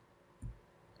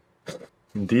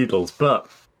 Deedles, but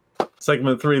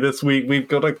segment 3 this week, we've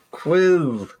got a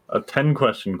quiz. A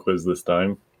 10-question quiz this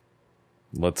time.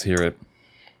 Let's hear it.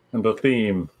 And the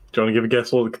theme. Do you want to give a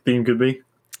guess what the theme could be?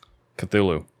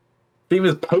 Cthulhu. Theme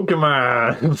is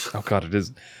Pokemon. Oh god, it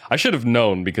is. I should have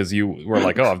known, because you were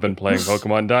like, oh, I've been playing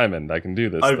Pokemon Diamond. I can do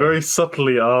this. I very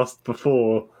subtly asked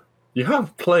before, you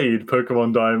have played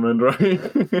Pokemon Diamond,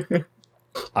 right?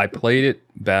 I played it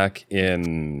back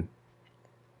in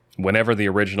whenever the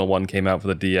original one came out for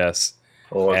the DS.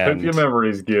 Oh, I hope your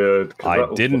memory's good. I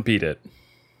didn't beat it.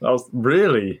 That was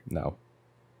really? No.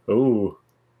 Oh,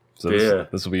 So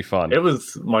this will be fun. It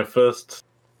was my first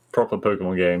proper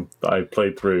Pokemon game that I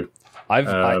played through.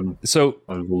 So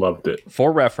I loved it.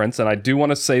 For reference, and I do want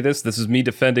to say this is me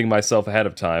defending myself ahead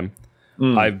of time.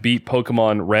 I've beat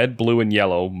Pokemon Red, Blue, and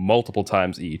Yellow multiple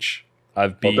times each.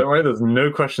 Don't worry, there's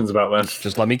no questions about that.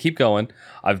 Just let me keep going.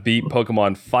 I've beat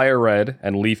Pokemon Fire Red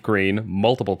and Leaf Green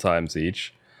multiple times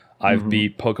each. I've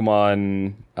beat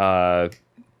Pokemon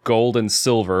Gold and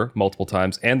Silver multiple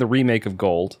times, and the remake of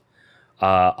Gold.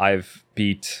 I've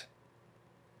beat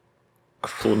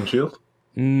Sword and Shield?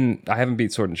 I haven't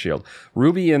beat Sword and Shield.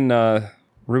 Ruby and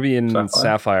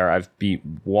Sapphire, I've beat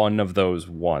one of those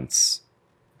once.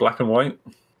 Black and White?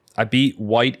 I beat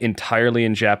White entirely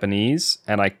in Japanese,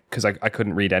 and because I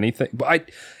couldn't read anything. But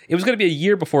it was going to be a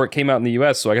year before it came out in the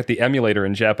US, so I got the emulator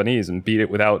in Japanese and beat it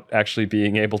without actually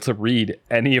being able to read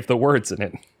any of the words in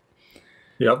it.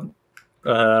 Yep.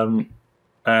 And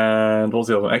what was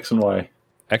the other one? X and Y?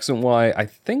 X and Y, I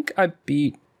think I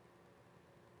beat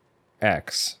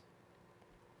X.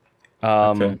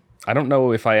 Okay. I don't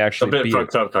know if I actually beat it. A bit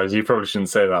fucked up, guys. You probably shouldn't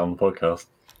say that on the podcast.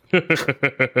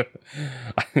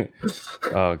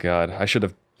 Oh god, I should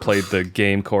have played the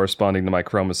game corresponding to my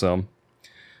chromosome.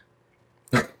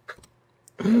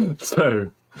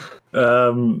 So,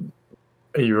 are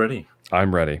you ready?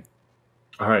 I'm ready.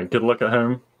 All right, good luck at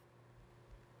home.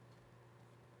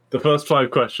 The first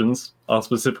 5 questions are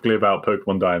specifically about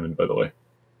Pokemon Diamond, by the way.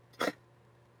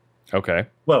 Okay.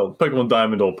 Well, Pokemon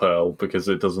Diamond or Pearl, because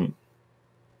it doesn't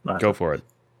matter. Go for it.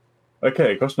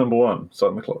 Okay, question number 1,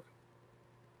 starting the clock.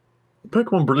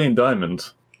 Pokemon Brilliant Diamond,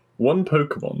 one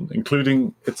Pokemon,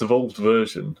 including its evolved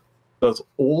version, does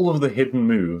all of the hidden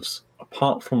moves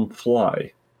apart from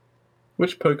Fly.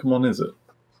 Which Pokemon is it?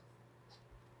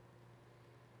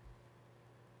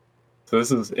 So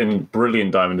this is in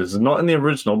Brilliant Diamond. This is not in the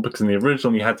original, because in the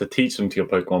original you had to teach them to your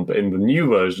Pokemon, but in the new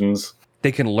versions...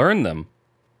 They can learn them.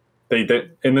 They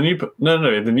don't... In the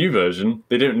new version,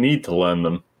 they don't need to learn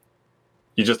them.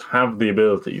 You just have the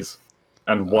abilities.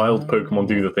 And wild Pokemon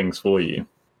do the things for you.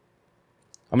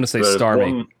 I'm going to say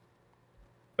Starmie.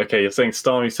 Okay, you're saying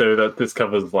Starmie, so that this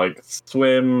covers like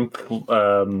Swim,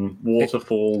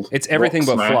 Waterfall. It's everything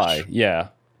but Fly, yeah.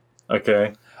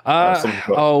 Okay.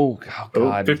 Oh,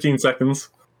 God. 15 seconds.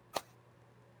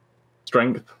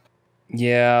 Strength.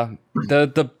 Yeah.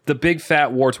 The big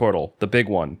fat Wartortle. The big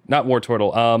one. Not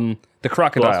Wartortle. The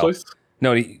crocodile. Blastoise?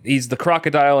 No, he's the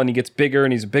crocodile, and he gets bigger,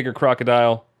 and he's a bigger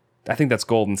crocodile. I think that's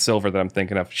Gold and Silver that I'm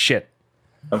thinking of. Shit.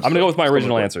 I'm going to go with my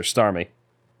original answer, Starmie.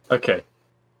 Okay.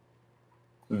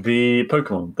 The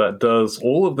Pokemon that does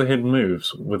all of the hidden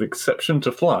moves, with exception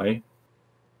to Fly,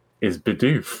 is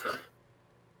Bidoof.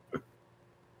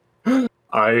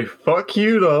 I fuck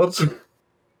you not.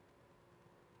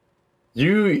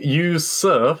 You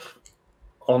surf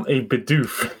on a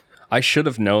Bidoof. I should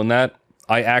have known that.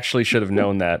 I actually should have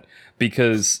known that.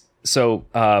 Because,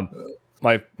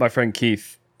 my friend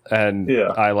Keith... And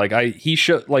yeah.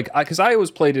 because I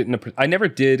always played it I never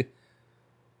did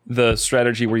the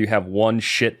strategy where you have one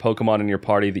shit Pokemon in your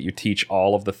party that you teach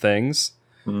all of the things.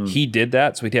 He did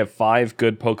that, so he'd have 5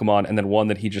 good Pokemon and then one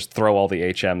that he'd just throw all the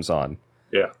HMs on.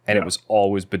 Yeah. And it was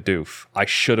always Bidoof. I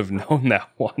should have known that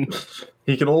one.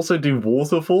 He can also do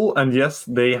Waterfall, and yes,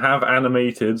 they have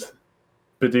animated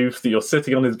Bidoof that you're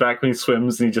sitting on his back when he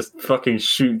swims and he just fucking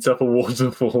shoots up a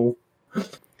waterfall.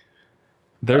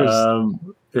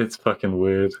 It's fucking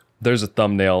weird. There's a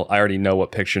thumbnail. I already know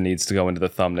what picture needs to go into the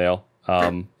thumbnail.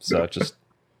 So just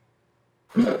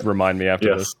remind me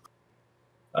after this.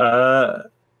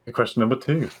 Question number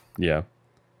 2. Yeah.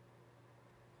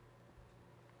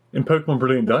 In Pokemon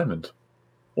Brilliant Diamond,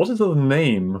 what is the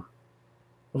name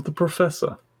of the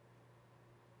professor?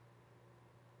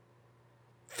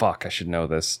 Fuck, I should know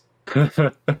this.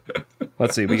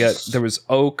 Let's see. There was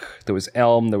Oak, there was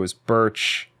Elm, there was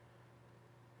Birch.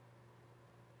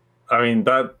 I mean,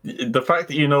 the fact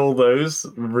that you know all those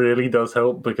really does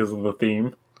help because of the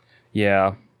theme.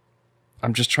 Yeah.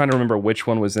 I'm just trying to remember which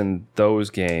one was in those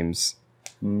games.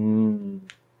 I'm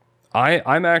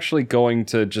actually going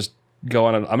to just go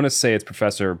on. I'm going to say it's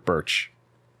Professor Birch.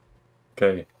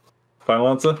 Okay. Final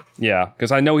answer? Yeah,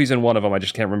 because I know he's in one of them. I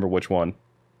just can't remember which one.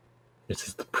 It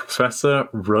is the Professor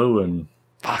Rowan.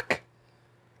 Fuck.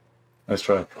 Let's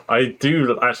try. I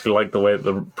do actually like the way that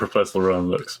the Professor Rowan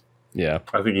looks. Yeah,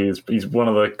 I think he's one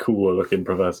of the cooler looking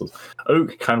professors.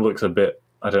 Oak kind of looks a bit.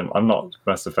 I'm not a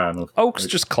massive fan of. Oak's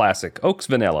just classic. Oak's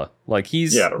vanilla. Like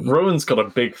he's. Yeah, Rowan's got a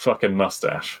big fucking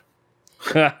mustache.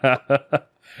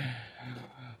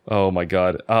 Oh my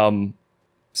god.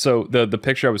 So the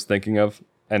picture I was thinking of,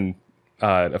 and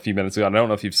a few minutes ago, I don't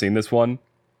know if you've seen this one.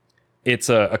 It's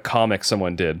a comic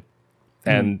someone did,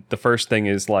 and the first thing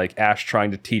is like Ash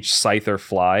trying to teach Scyther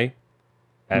Fly.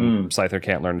 and Scyther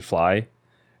can't learn to fly,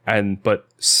 but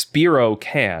Spearow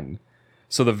can.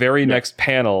 So the very next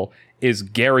panel is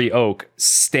Gary Oak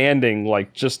standing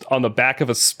like just on the back of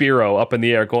a Spearow up in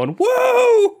the air, going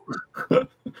 "Whoa!"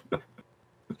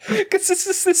 Because this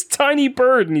is this tiny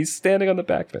bird, and he's standing on the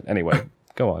back of it. Anyway,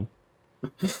 go on.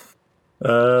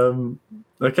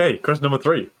 Okay, question number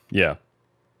 3. Yeah,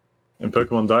 In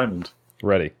Pokemon Diamond,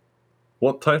 ready.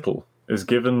 what title is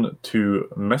given to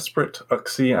Mesprit,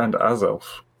 Uxie, and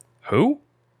Azelf? Who?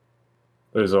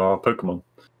 Those are our Pokemon.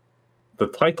 The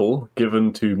title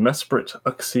given to Mesprit,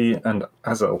 Uxie, and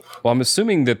Azelf. Well, I'm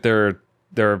assuming that there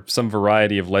are some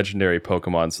variety of legendary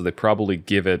Pokemon, so they probably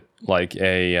give it like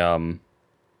a.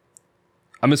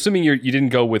 I'm assuming you didn't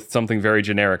go with something very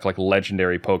generic like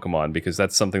legendary Pokemon, because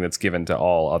that's something that's given to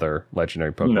all other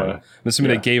legendary Pokemon. No. I'm assuming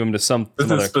they gave them to some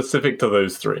This other. is specific to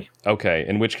those 3. Okay,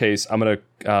 in which case I'm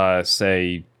gonna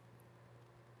say.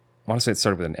 I want to say it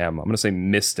started with an M. I'm gonna say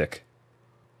Mystic.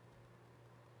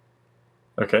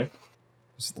 Okay.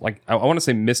 It's like I want to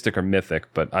say Mystic or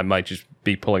Mythic, but I might just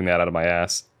be pulling that out of my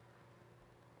ass.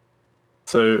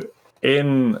 So,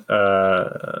 in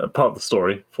part of the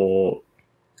story for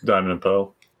Diamond and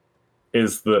Pearl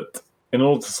is that in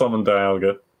order to summon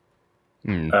Dialga,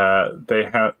 they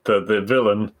have the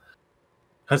villain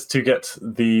has to get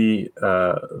the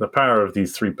power of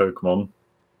these 3 Pokemon,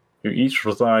 who each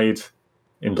reside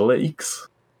in lakes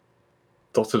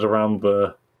dotted around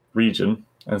the region,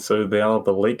 and so they are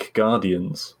the Lake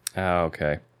Guardians. Oh,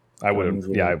 okay. I would have.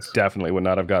 Yeah, I definitely would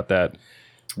not have got that.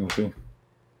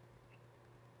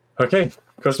 Okay.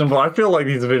 Question number. I feel like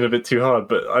these have been a bit too hard,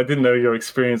 but I didn't know your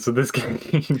experience with this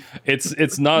game.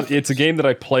 It's not. It's a game that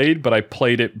I played, but I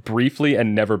played it briefly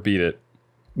and never beat it.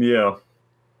 Yeah.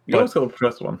 You But- always got the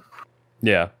first one.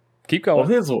 Yeah, keep Well, going.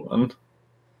 here's one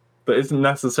that isn't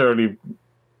necessarily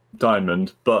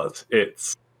Diamond, but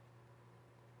it's...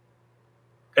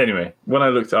 Anyway, when I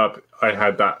looked it up, I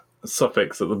had that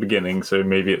suffix at the beginning, so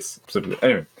maybe it's specifically...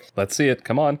 Anyway, Let's see it.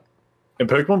 Come on. in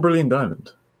Pokemon Brilliant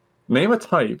Diamond, name a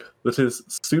type that is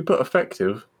super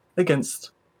effective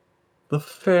against the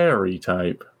Fairy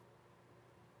type.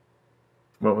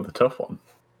 What with the tough one?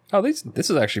 Oh, this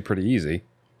is actually pretty easy.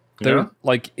 Yeah? They're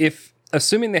like, if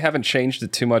assuming they haven't changed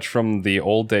it too much from the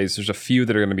old days, there's a few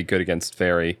that are going to be good against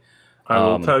Fairy. I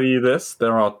will tell you this,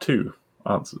 there are 2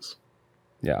 answers.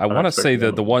 Yeah, I want to say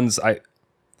that the ones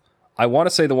I want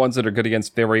to say the ones that are good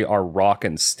against Fairy are Rock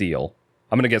and Steel.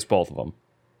 I'm going to guess both of them.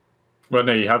 Well,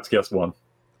 no, you have to guess one.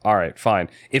 All right, fine.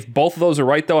 If both of those are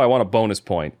right, though, I want a bonus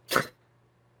point.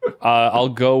 I'll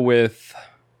go with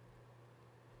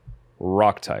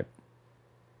Rock type.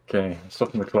 Okay,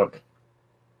 stopping the clock.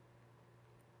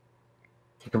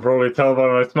 You can probably tell by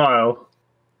my smile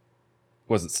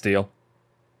Was it Steel?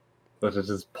 that it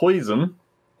is Poison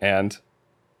And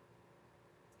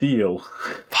Steel.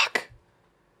 fuck.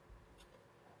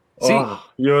 See, Oh,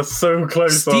 you're so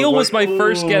close. Steel was my like,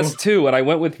 first "Ooh." guess too, and I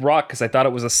went with Rock because I thought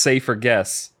it was a safer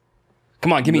guess.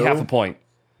 Come on, give me No. half a point.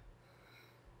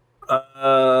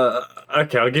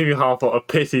 Okay, I'll give you half a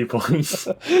pity point.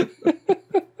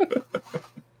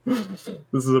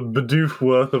 This is a Bidoof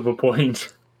worth of a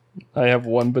point. I have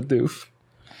one Bidoof.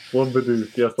 One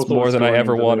Bidoof, yes. It's more than I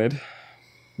ever wanted.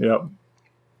 Yep.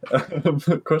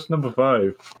 Question number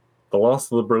 5. The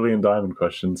last of the Brilliant Diamond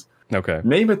questions. Okay.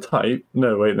 Name a type.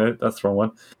 No, wait, no, that's the wrong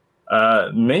one.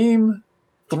 Name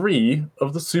 3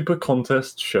 of the Super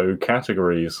Contest Show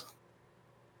categories.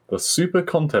 The Super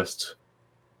Contest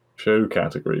Show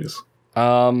categories.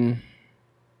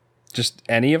 Just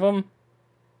any of them?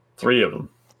 3 of them.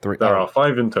 3. There are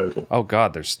 5 in total. Oh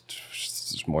god, there's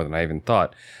more than I even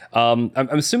thought. I'm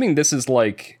assuming this is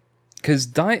like, because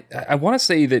I want to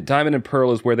say that Diamond and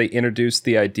Pearl is where they introduced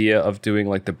the idea of doing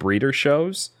like the breeder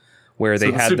shows, where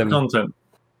they So had Super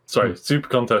them. Super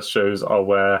Contest shows are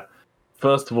where,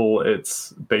 first of all,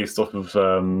 it's based off of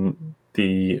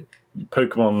the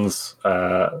Pokemon's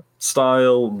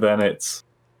style, then it's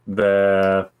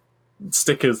their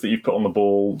stickers that you put on the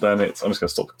ball, then it's... I'm just going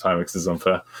to stop the timer because this is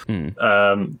unfair.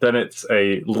 Then it's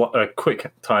a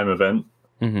quick time event.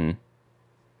 Mm-hmm.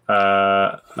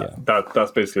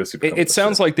 That's basically a Super It Contest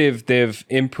sounds show. like they've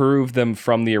improved them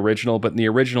from the original, but in the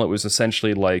original it was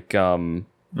essentially like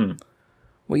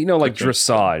well, you know, like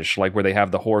dressage, like where they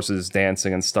have the horses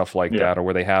dancing and stuff like that, or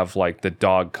where they have like the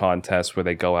dog contest where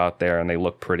they go out there and they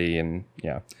look pretty and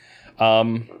yeah.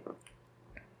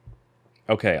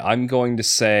 Okay, I'm going to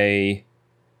say,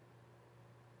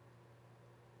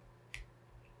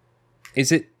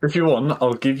 is it If you want,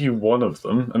 I'll give you one of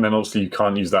them, and then obviously you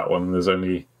can't use that one. There's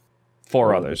only...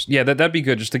 4 others? Yeah, that'd be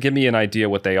good just to give me an idea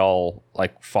what they all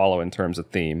like follow in terms of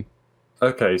theme.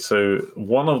 Okay, so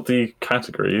one of the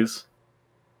categories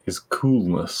is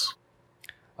coolness.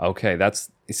 Okay, this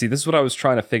is what I was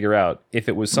trying to figure out. If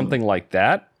it was something like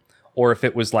that, or if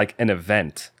it was like an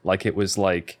event, like it was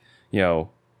like, I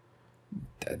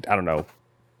don't know,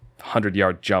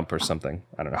 100-yard jump or something.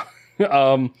 I don't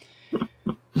know.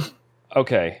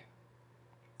 Okay.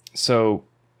 So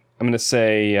I'm going to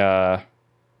say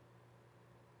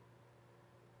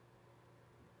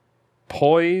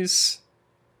poise.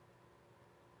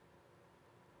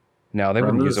 No, they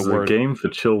wouldn't use a word. A game for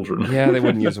children. Yeah, they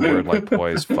wouldn't use a word like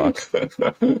poise. Fuck.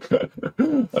 I'm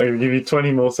gonna give you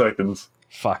 20 more seconds.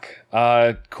 Fuck.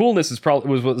 Coolness is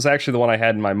probably was actually the one I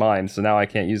had in my mind, so now I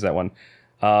can't use that one.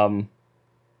 I'm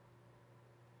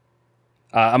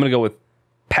gonna go with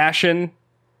passion,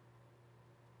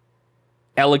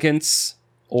 elegance,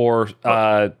 or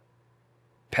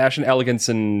passion, elegance,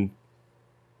 and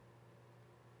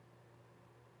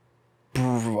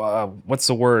what's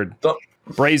the word?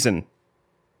 Brazen.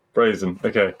 Brazen.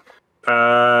 Okay.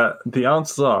 The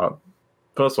answers are: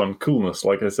 first one, coolness,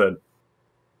 like I said.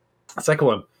 Second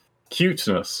one,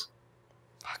 cuteness.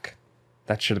 Fuck.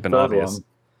 That should have been Third obvious. one,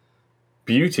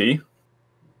 beauty.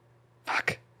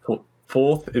 Fuck.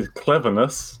 Fourth is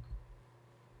cleverness.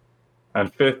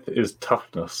 And fifth is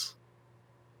toughness.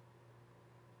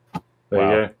 There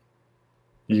Wow. you go.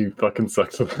 You fucking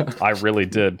sucked at that. I really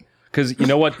did. Because you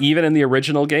know what? Even in the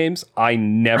original games, I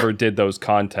never did those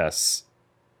contests.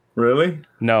 Really?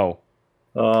 No.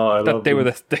 Oh, I love They were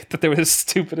the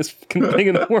stupidest fucking thing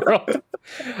in the world.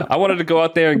 I wanted to go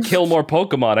out there and kill more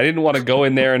Pokemon. I didn't want to go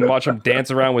in there and watch them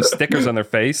dance around with stickers on their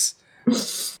face.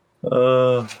 Killing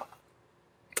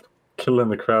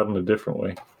the crowd in a different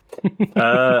way.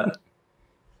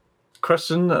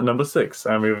 Question number 6,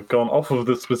 and we've gone off of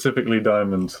the specifically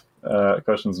diamond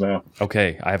questions now.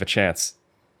 Okay, I have a chance.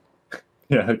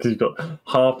 Yeah, because you've got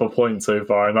half a point so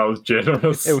far, and that was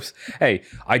generous. Hey,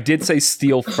 I did say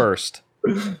steel first.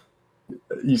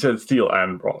 You said steel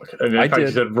and rock, and in fact you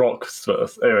said rocks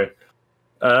first. Anyway,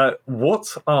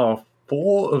 what are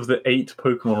 4 of the 8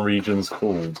 Pokemon regions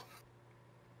called?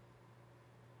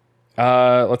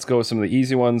 Let's go with some of the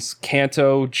easy ones.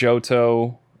 Kanto,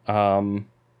 Johto. I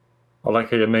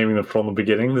like how you're naming them from the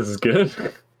beginning. This is good.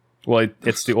 Well,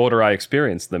 it's the order I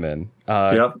experienced them in.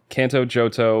 Yep. Kanto,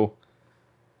 Johto,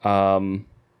 Hoenn,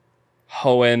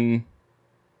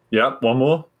 Yep, one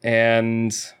more.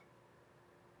 and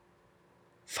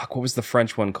fuck, what was the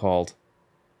French one called?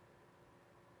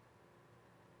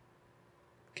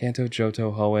 Kanto,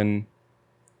 Johto, Hoenn.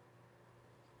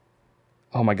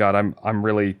 Oh my god, I'm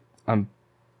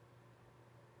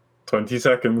 20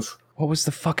 seconds. what was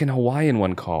the fucking Hawaiian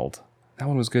one called? That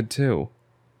one was good too.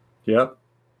 Yep.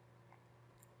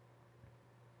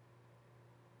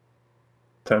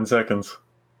 10 seconds.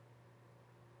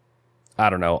 I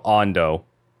don't know, Ondo.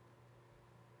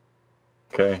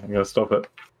 Okay, I'm gonna stop it.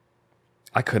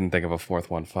 I couldn't think of a fourth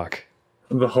one, fuck.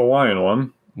 The Hawaiian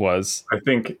one, Was I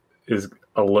think, is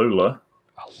Alola.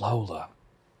 Alola.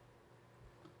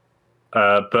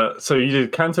 But so you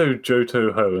did Kanto,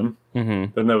 Johto, Hoenn.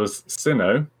 Mm-hmm. Then there was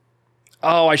Sinnoh,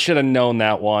 Oh, I should have known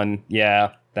that one.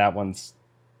 Yeah, that one's...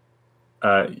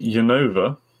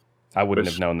 Unova. I wouldn't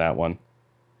Which- have known that one.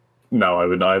 No, I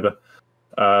wouldn't either.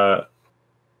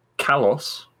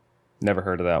 Kalos. Never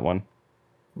heard of that one.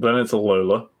 Then it's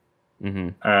Alola. Mm-hmm.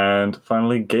 And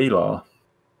finally, Galar.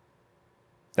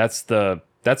 That's the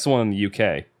one in the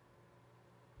UK.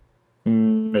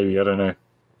 Maybe, I don't know.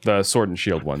 The Sword and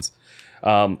Shield ones.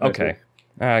 Okay.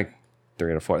 3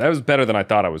 out of 4. That was better than I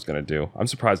thought I was going to do. I'm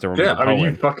surprised I remember Yeah, I mean,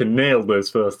 you Hoenn. fucking nailed those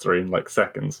first 3 in like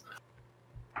seconds.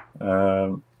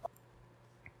 I'll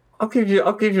give you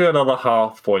another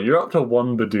half point. You're up to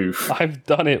 1 Bidoof. I've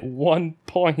done it 1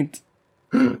 point.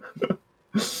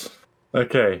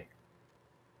 Okay.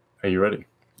 Are you ready?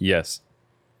 Yes.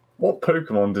 What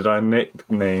Pokemon did I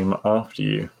nickname after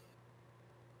you?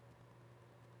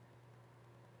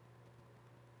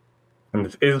 And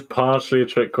this is partially a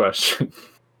trick question.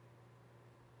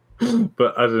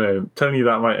 But I don't know. Telling you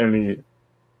that might only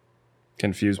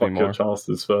Confuse me fuck your more.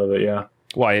 chances further, yeah.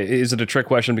 Why? Is it a trick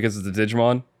question because it's a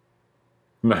Digimon?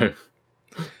 No.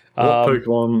 What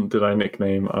Pokemon did I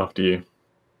nickname after you?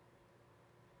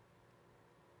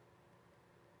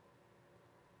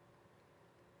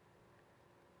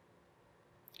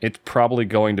 It's probably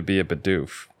going to be a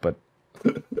Bidoof, but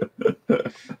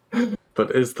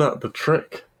But is that the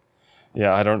trick?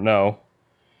 yeah, I don't know.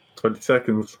 20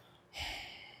 seconds.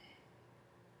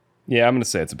 Yeah, I'm going to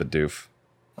say it's a Bidoof.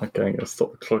 Okay, I'm going to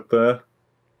stop the clock there.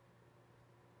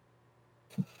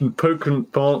 The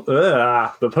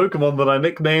Pokemon that I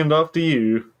nicknamed after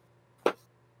you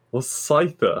was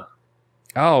Scyther.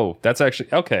 Oh, that's actually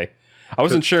okay. I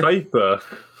wasn't sure. Scyther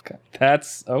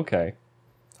That's okay.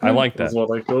 I like is that.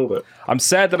 what I called it. I'm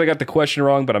sad that I got the question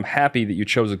wrong, but I'm happy that you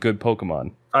chose a good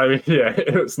Pokemon. I mean, yeah,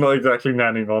 it's not exactly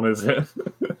Nanimon, is it?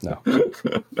 No.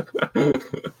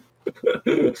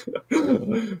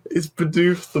 Is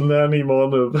Bidoof the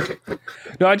Nanimon of...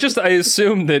 No, I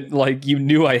assumed that like you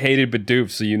knew I hated Bidoof,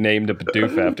 so you named a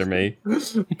Bidoof after me.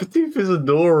 Bidoof is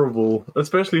adorable,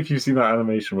 especially if you've seen that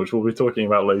animation, which we'll be talking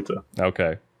about later.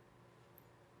 Okay.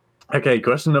 Okay,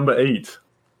 question number 8.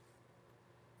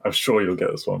 I'm sure you'll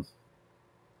get this one.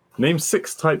 Name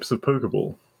 6 types of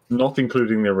Pokeball, not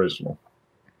including the original.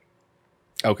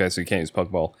 Okay, so you can't use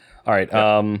Pokeball. All right.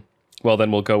 Yeah. Well,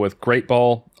 then we'll go with Great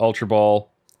Ball, Ultra Ball,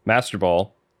 Master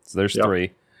Ball. So there's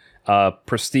 3.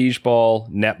 Prestige Ball,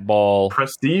 Net Ball.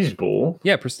 Prestige Ball?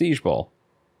 Yeah, Prestige Ball.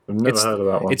 I've never heard of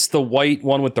that one. It's the white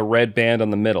one with the red band on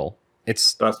the middle.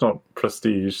 That's not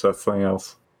Prestige, that's something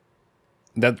else.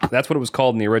 That's what it was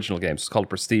called in the original games. It's called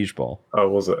Prestige Ball. Oh,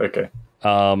 was it? Okay.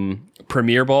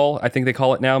 Premier Ball, I think they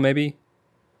call it now, maybe?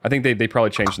 I think they probably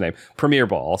changed the name. Premier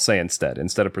Ball, I'll say instead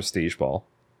of Prestige Ball.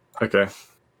 Okay.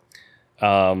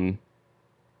 I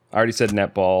already said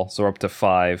Net Ball, so we're up to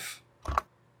 5.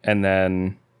 And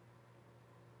then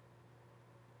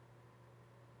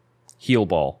Heal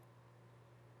Ball.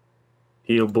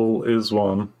 Heal Ball is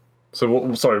 1. So,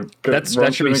 what, sorry,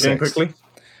 that should be 6. Quickly.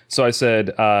 So I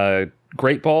said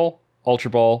Great Ball,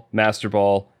 Ultra Ball, Master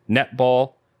Ball, Net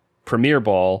Ball, Premier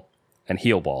Ball, and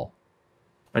Heal Ball.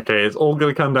 Okay, it's all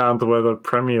going to come down to whether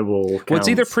Premier Ball counts. Well, it's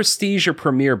either Prestige or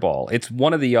Premier Ball. It's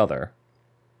one or the other.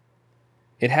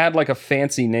 It had like a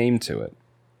fancy name to it.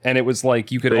 And it was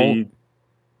like you could... They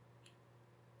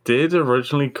did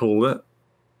originally call it,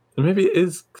 and maybe it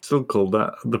is still called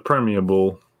that, the Premier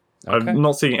Ball. Okay. I'm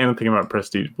not seeing anything about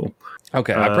Prestige Ball.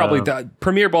 Okay, I probably...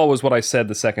 Premier Ball was what I said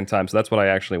the second time, so that's what I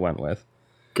actually went with.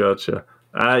 Gotcha.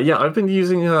 Yeah, I've been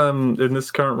using, in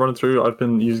this current run-through, I've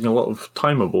been using a lot of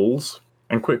Timer Balls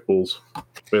and Quick Balls,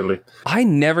 weirdly. I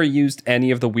never used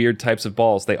any of the weird types of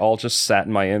balls. They all just sat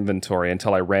in my inventory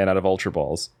until I ran out of Ultra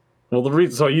Balls. Well, the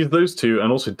reason... So I use those 2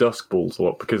 and also Dusk Balls a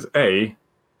lot, because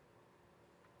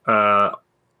on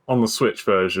the Switch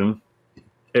version,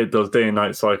 it does day and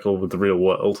night cycle with the real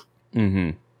world.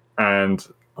 Mm-hmm. And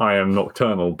I am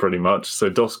nocturnal pretty much, so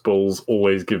Dusk Balls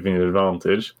always give me an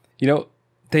advantage. You know,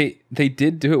 they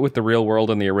did do it with the real world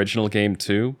in the original game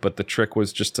too, but the trick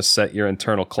was just to set your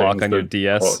internal clock on your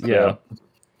DS. Clock,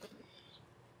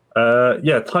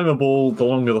 yeah. Timer Ball, the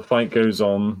longer the fight goes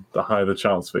on, the higher the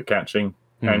chance of it catching.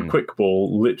 And Quick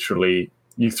Ball, literally,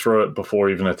 you throw it before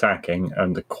even attacking,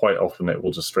 and quite often it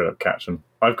will just straight up catch them.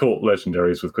 I've caught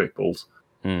legendaries with Quick Balls.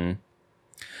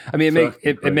 I mean,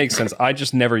 it makes sense. I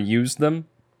just never used them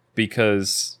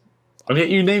because... I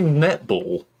mean, you named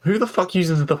Netball. Who the fuck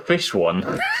uses the fish one?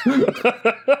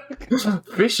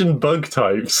 Fish and bug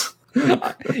types.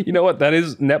 You know what?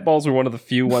 Netballs were one of the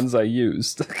few ones I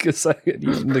used because I had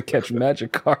used them to catch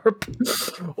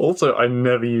Magikarp. Also, I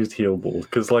never used Heal Ball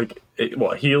because, like, it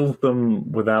heals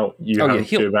them without you having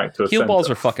to go back to a Heal center. Balls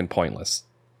are fucking pointless.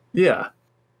 Yeah.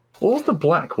 What was the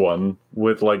black one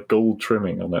with, like, gold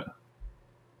trimming on it?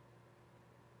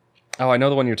 Oh, I know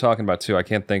the one you're talking about too. I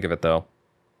can't think of it though.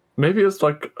 Maybe it's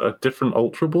like a different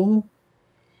Ultra Ball?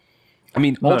 I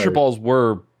mean, no. Ultra Balls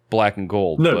were black and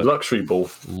gold. No, Luxury Ball.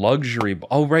 Luxury Ball.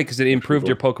 Oh, right, because it improved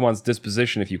your Pokemon's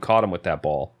disposition if you caught them with that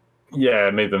ball. Yeah,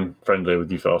 it made them friendlier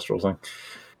with you faster or something.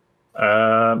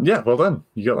 Yeah, well done.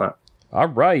 You got that. All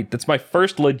right. That's my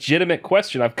first legitimate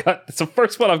question I've got. It's the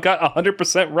first one I've got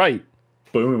 100% right.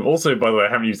 Boom. Also, by the way, I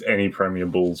haven't used any Premier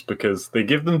Balls because they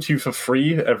give them to you for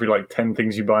free every, 10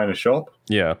 things you buy in a shop.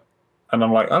 Yeah. And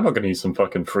I'm like, I'm not going to use some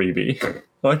fucking freebie.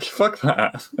 Fuck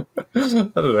that. I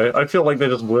don't know. I feel like they're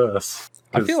just worse.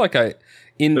 I feel like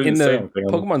in the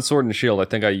Pokemon Sword and Shield, I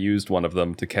think I used one of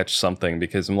them to catch something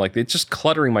because I'm like, it's just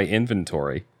cluttering my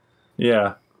inventory.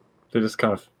 Yeah. They just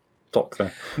kind of talk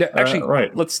there. Now, actually,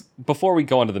 right. Before we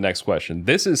go on to the next question,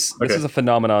 this is a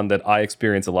phenomenon that I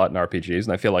experience a lot in RPGs,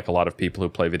 and I feel like a lot of people who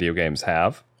play video games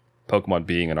have, Pokemon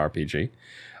being an RPG.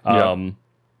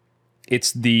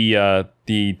 It's the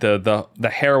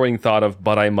harrowing thought of,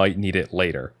 but I might need it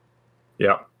later.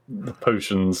 Yeah, the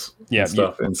potions and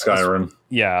stuff in Skyrim.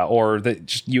 Yeah, or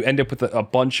you end up with a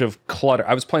bunch of clutter.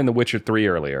 I was playing The Witcher 3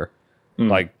 earlier,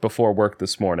 before work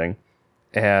this morning,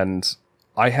 and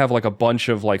I have a bunch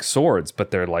of swords,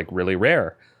 but they're really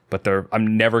rare. But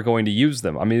I'm never going to use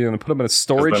them. I'm either going to put them in a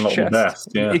storage chest. The best,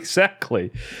 yeah.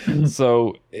 Exactly.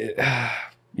 So,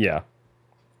 yeah.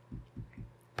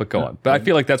 But go on. But I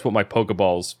feel like that's what my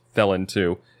Pokeballs fell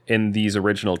into in these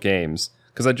original games.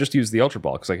 Because I just used the Ultra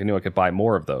Ball because I knew I could buy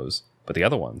more of those. But the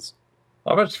other ones.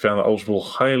 I've actually found that Ultra Ball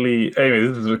highly. Anyway,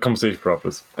 this is a conversation for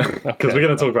others because Okay. we're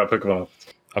going to talk about Pokemon.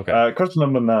 Okay. Question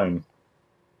number 9.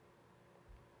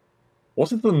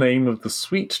 What is the name of the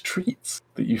sweet treats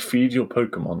that you feed your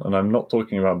Pokemon? And I'm not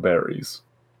talking about berries.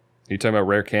 You talking about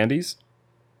rare candies?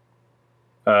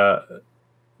 They're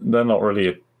not really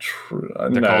a.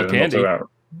 They're called candy.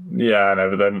 Yeah, I know,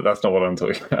 but then that's not what I'm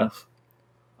talking about.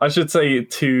 I should say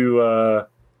to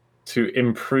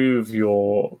improve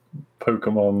your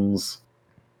Pokemon's.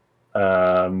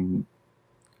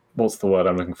 What's the word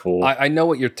I'm looking for? I know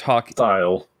what you're talking.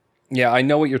 Style. Yeah, I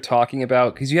know what you're talking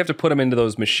about because you have to put them into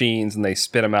those machines and they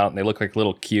spit them out and they look like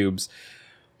little cubes.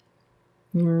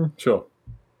 Sure.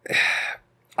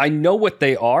 I know what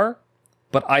they are,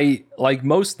 but I, like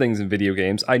most things in video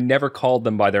games, I never called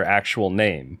them by their actual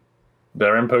name.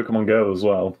 They're in Pokemon Go as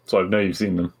well, so I know you've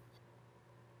seen them.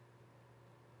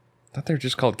 I thought they were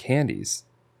just called candies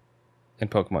in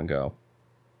Pokemon Go.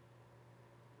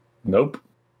 Nope.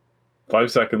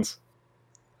 5 seconds.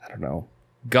 I don't know.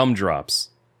 Gumdrops.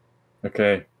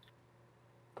 Okay.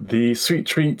 The sweet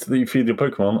treats that you feed your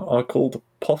Pokemon are called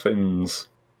Puffins.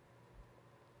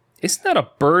 Isn't that a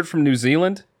bird from New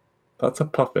Zealand? That's a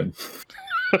puffin.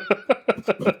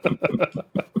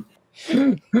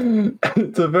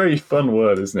 It's a very fun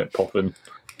word, isn't it? Puffin.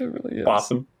 It really is.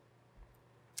 Puffin.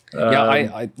 Yeah,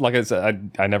 I like I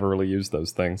said, I never really used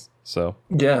those things. So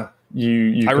Yeah,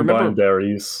 you I combine remember-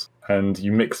 berries and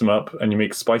you mix them up and you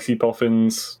make spicy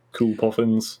puffins, cool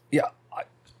puffins. yeah,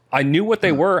 I knew what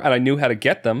they were and I knew how to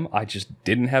get them. I just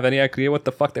didn't have any idea what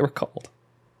the fuck they were called.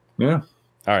 Yeah.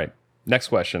 All right, next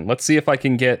question. Let's see if I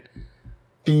can get.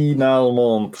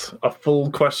 Finalmont, a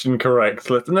full question correct.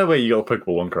 No way, you got a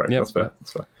Pokeball one correct. Yep. That's fair.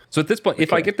 That's fair. So at this point,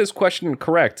 if I Okay. get this question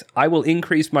correct, I will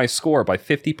increase my score by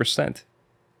 50%.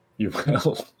 You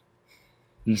will.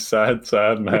 You sad,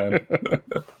 sad man.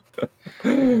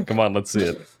 Come on, let's see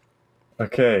it.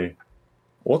 Okay.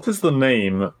 What is the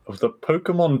name of the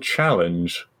Pokemon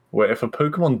challenge where if a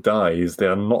Pokemon dies, they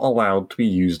are not allowed to be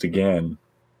used again?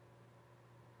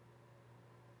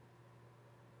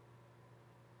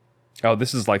 Oh,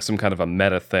 this is like some kind of a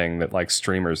meta thing that like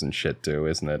streamers and shit do,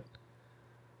 isn't it?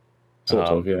 Sort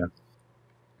of, yeah.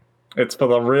 It's for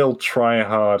the real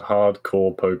try-hard,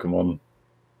 hardcore Pokemon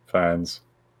fans.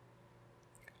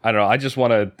 I don't know. I just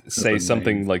want to say the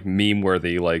something name. like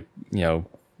meme-worthy, like, you know,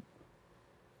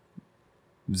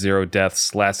 0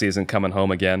 deaths, Lassie isn't coming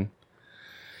home again.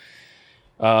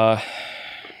 I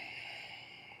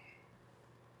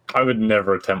would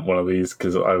never attempt one of these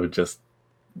because I would just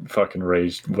fucking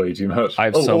rage way too much. I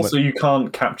have so also, you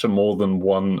can't capture more than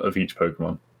one of each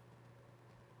Pokemon.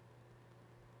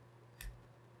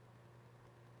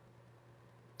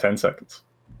 Ten seconds.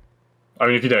 I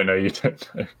mean, if you don't know, you don't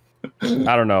know.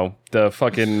 I don't know. The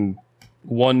fucking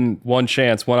one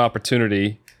chance, one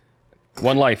opportunity,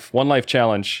 one life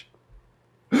challenge.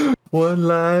 One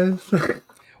life.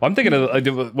 Well, I'm thinking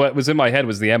of what was in my head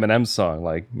was the Eminem song,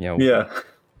 like, you know. Yeah.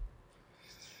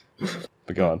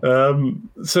 But go on.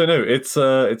 So no, it's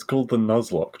called the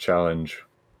Nuzlocke challenge.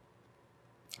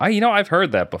 I've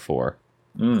heard that before.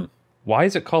 Mm. Why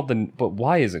is it called the? But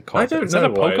why is it called? I don't is know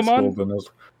that a why it's Pokemon? called the Nuzlocke.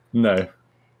 No,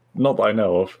 not that I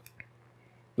know of.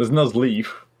 There's Nuzleaf,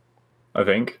 I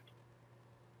think.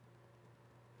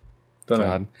 Don't know.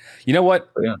 God. You know what?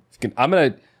 But yeah. I'm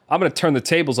gonna turn the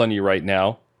tables on you right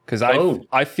now because Oh.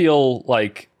 I feel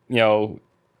like, you know,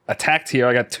 attacked here.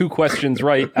 I got 2 questions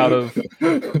right out of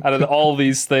all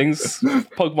these things.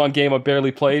 Pokemon game I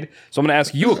barely played, so I'm gonna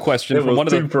ask you a question It from was one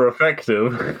of the super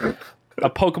effective. a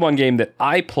Pokemon game that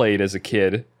I played as a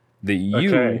kid that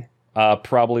you Okay.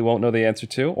 probably won't know the answer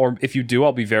to, or if you do,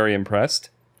 I'll be very impressed.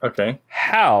 Okay.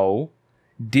 How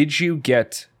did you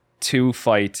get to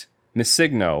fight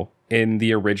Missigno in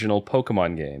the original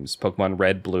Pokemon games, Pokemon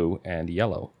Red, Blue, and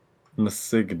Yellow?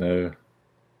 Masigno.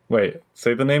 Wait,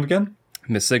 say the name again?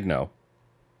 Missigno.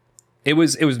 It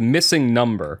was missing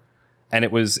number, and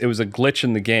it was a glitch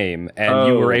in the game, and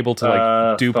you were able to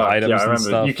like dupe items yeah, I and remember.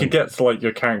 stuff. You could get to, like,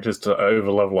 your characters to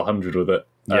over level 100 with it.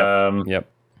 Yep.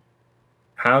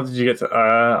 How did you get to?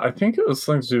 I think it was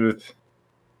something to do with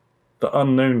the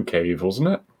Unknown Cave, wasn't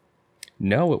it?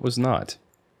 No, it was not.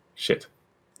 Shit.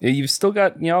 You've still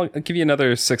got, I'll give you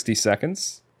another 60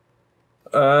 seconds.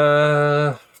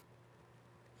 I'm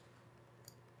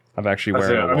I'm actually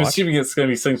wearing a watch. assuming it's going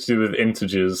to be something to do with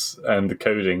integers and the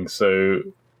coding. So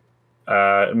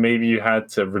maybe you had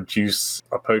to reduce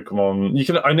a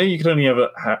Pokemon. I know you could only ever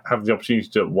have the opportunity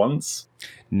to do it once.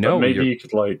 No, but maybe you're- you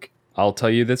could like. I'll tell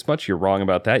you this much. You're wrong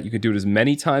about that. You could do it as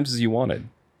many times as you wanted.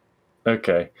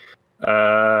 Okay.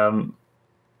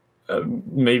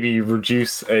 maybe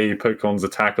reduce a Pokemon's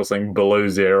attack or something below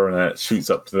 0 and it shoots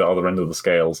up to the other end of the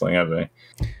scale or something, I don't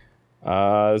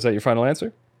know. Is that your final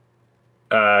answer?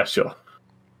 Sure.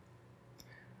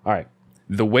 All right.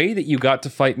 The way that you got to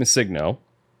fight Masigno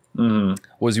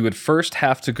was you would first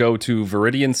have to go to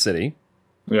Viridian City,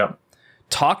 Yeah.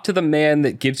 talk to the man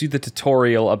that gives you the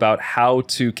tutorial about how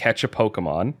to catch a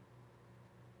Pokemon,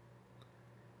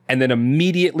 and then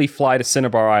immediately fly to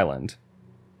Cinnabar Island.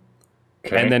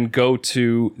 Okay. And then go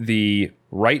to the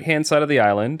right-hand side of the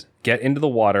island, get into the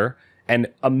water, and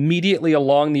immediately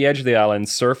along the edge of the island,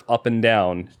 surf up and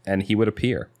down, and he would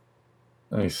appear.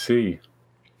 I see.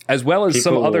 As well as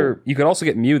some People- other... You could also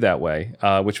get Mew that way,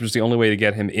 which was the only way to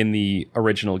get him in the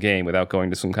original game without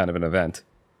going to some kind of an event.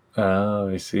 Oh,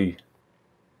 I see.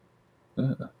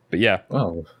 But yeah,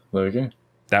 Well, there we go.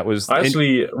 that was... I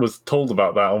actually was told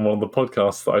about that on one of the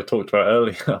podcasts that I talked about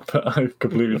earlier, but I've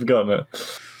completely forgotten it.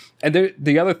 And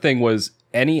the other thing was,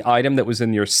 any item that was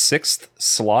in your 6th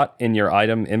slot in your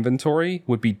item inventory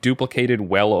would be duplicated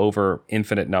well over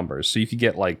infinite numbers. So you could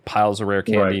get like piles of rare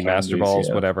candy, Right, master candies, balls,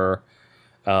 yeah. whatever.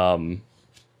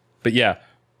 But yeah,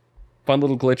 fun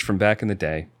little glitch from back in the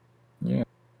day. Yeah.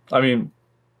 I mean,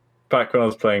 back when I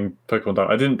was playing Pokemon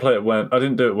Diamond, I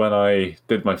didn't do it when I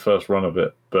did my first run of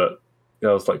it, but it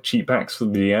was like cheat packs for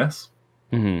the DS.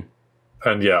 Mm-hmm.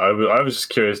 And yeah, I was just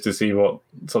curious to see what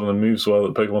some of the moves were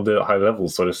that Pokemon did at high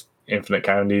levels, so I just infinite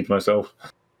candied myself.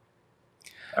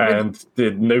 And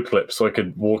did no clips, so I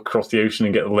could walk across the ocean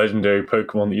and get the legendary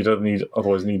Pokemon that you don't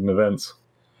otherwise need in events.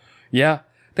 Yeah.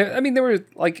 There were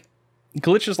like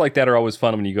glitches like that are always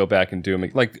fun when you go back and do them.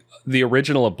 Like the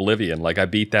original Oblivion, like I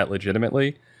beat that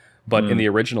legitimately. But in the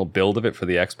original build of it for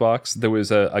the Xbox, there was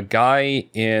a guy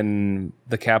in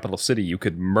the capital city you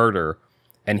could murder,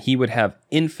 and he would have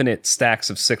infinite stacks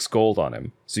of 6 gold on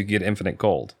him. So you could get infinite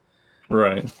gold.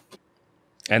 Right.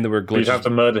 And there were But you'd glitches. have to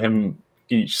murder him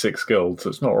each 6 gold, so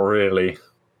it's not really...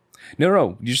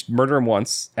 No. You just murder him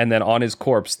once, and then on his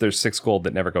corpse, there's 6 gold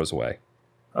that never goes away.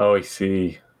 Oh, I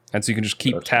see. And so you can just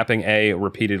keep tapping A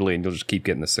repeatedly, and you'll just keep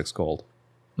getting the 6 gold.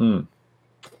 But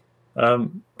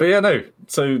yeah, no.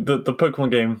 So the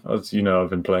Pokemon game, as you know, I've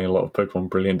been playing a lot of Pokemon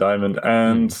Brilliant Diamond,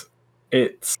 and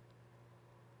it's...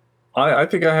 I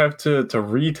think I have to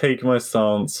retake my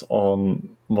stance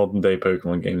on modern day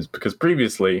Pokemon games, because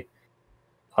previously,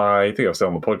 I think I've said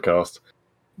on the podcast,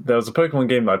 there was a Pokemon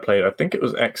game that I played, I think it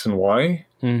was X and Y,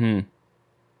 Mm-hmm.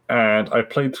 and I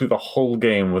played through the whole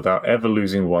game without ever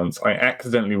losing once. I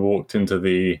accidentally walked into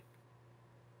the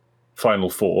Final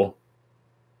Four,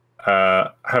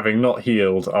 having not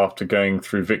healed after going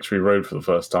through Victory Road for the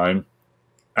first time,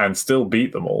 and still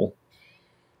beat them all.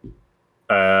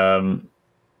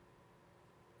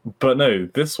 But no,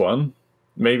 this one,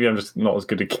 maybe I'm just not as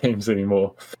good at games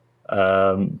anymore.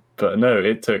 But no,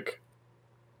 it took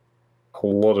a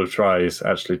lot of tries,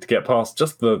 actually, to get past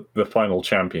just the final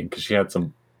champion, because she had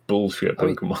some bullshit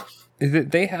Pokemon.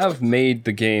 They have made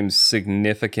the games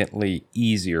significantly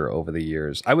easier over the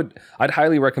years. I'd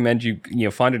highly recommend you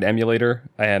find an emulator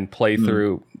and play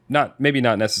through maybe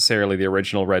not necessarily the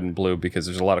original Red and Blue, because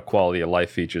there's a lot of quality of life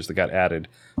features that got added,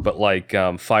 but like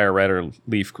Fire Red or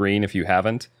Leaf Green if you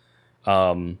haven't,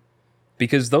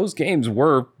 because those games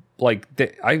were like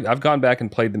I've gone back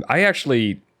and played them. I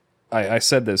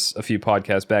said this a few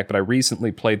podcasts back, but I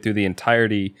recently played through the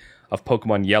entirety of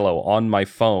Pokemon Yellow on my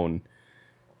phone.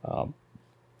 On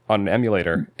an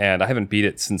emulator, and I haven't beat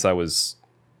it since I was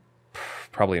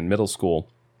probably in middle school.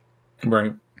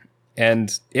 Right.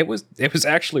 And it was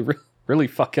actually really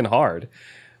fucking hard.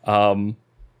 But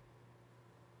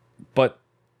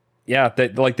yeah,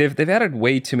 they've added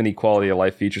way too many quality of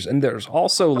life features, and there's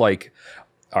also like,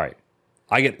 all right,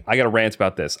 I got to rant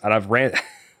about this, and I've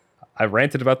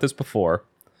ranted about this before,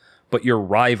 but your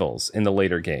rivals in the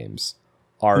later games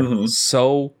are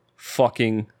so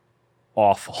fucking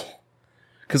awful.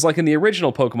 Because like in the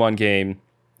original Pokemon game,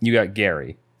 you got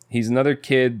Gary. He's another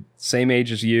kid, same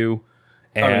age as you.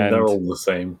 And I mean, they're all the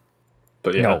same.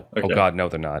 But yeah. no, Okay. oh god, no,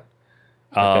 they're not.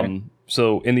 Okay.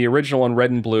 So in the original on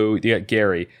Red and Blue, you got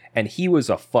Gary, and he was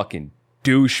a fucking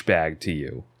douchebag to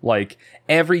you. Like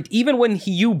even when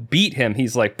you beat him,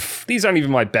 he's like, these aren't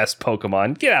even my best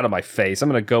Pokemon. Get out of my face. I'm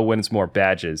gonna go win some more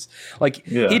badges. Like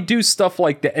he'd do stuff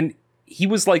like that, and he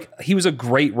was a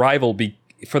great rival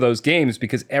for those games,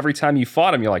 because every time you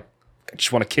fought him, you're like, I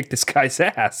just want to kick this guy's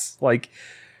ass. Like,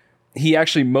 he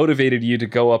actually motivated you to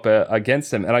go up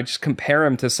against him. And I just compare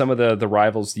him to some of the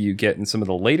rivals that you get in some of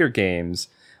the later games,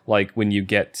 like when you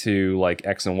get to like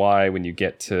X and Y, when you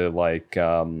get to like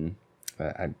I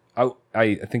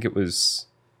think it was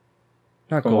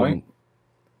not Golden.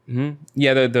 Mm-hmm.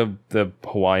 Yeah, the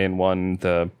Hawaiian one,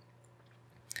 the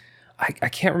I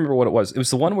can't remember what it was. It was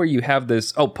the one where you have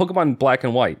this. Oh, Pokemon Black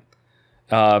and White.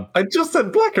 I just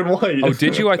said black and white. Oh,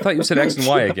 did you? I thought you said X and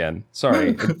Y again.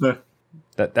 Sorry,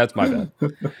 that's my bad.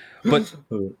 But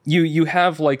you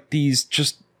have like these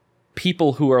just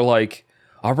people who are like,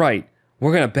 all right,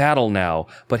 we're gonna battle now,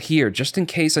 but here, just in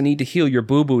case I need to heal your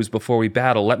boo-boos before we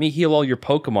battle, let me heal all your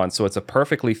Pokemon so it's a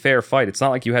perfectly fair fight. It's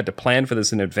not like you had to plan for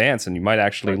this in advance and you might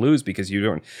actually lose because you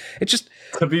don't. It just.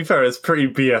 To be fair, it's pretty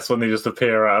BS when they just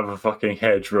appear out of a fucking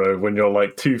hedgerow when you're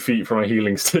like 2 feet from a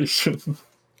healing station.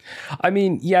 I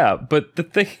mean, yeah, but the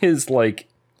thing is, like,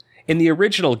 in the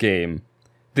original game,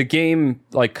 the game,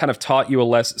 like, kind of taught you a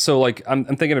lesson. So, like, I'm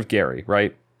thinking of Gary,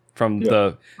 right?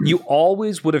 You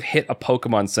always would have hit a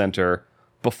Pokemon Center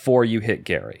before you hit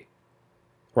Gary,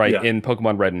 right? Yeah. In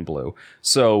Pokemon Red and Blue.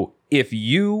 So, if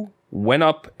you went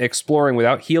up exploring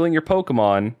without healing your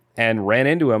Pokemon and ran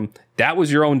into him, that was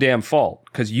your own damn fault,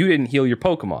 because you didn't heal your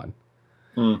Pokemon.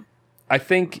 I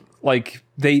think, like,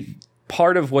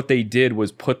 part of what they did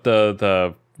was put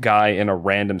the guy in a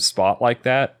random spot like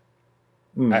that.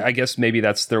 I guess maybe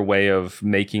that's their way of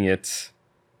making it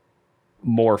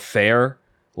more fair.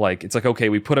 Like, it's like, okay,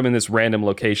 we put him in this random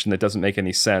location that doesn't make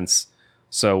any sense,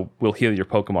 so we'll heal your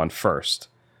Pokemon first.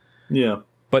 Yeah.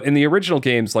 But in the original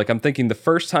games, like, I'm thinking the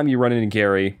first time you run into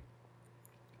Gary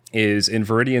is in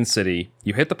Viridian City.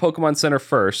 You hit the Pokemon Center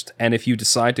first, and if you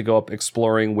decide to go up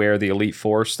exploring where the Elite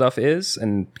Four stuff is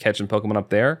and catching Pokemon up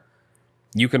there,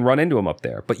 you can run into him up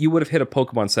there. But you would have hit a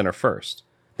Pokemon Center first.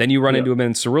 Then you run into him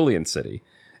in Cerulean City.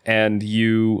 And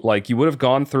you would have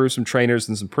gone through some trainers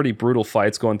and some pretty brutal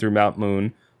fights going through Mount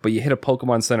Moon, but you hit a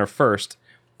Pokemon Center first,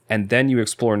 and then you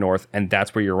explore north, and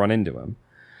that's where you run into him.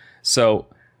 So,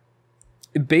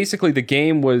 basically, the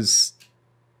game was...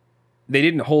 They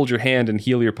didn't hold your hand and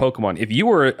heal your Pokemon. If you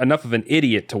were enough of an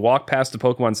idiot to walk past the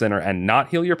Pokemon Center and not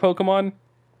heal your Pokemon,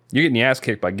 you're getting your ass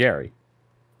kicked by Gary.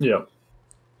 Yeah.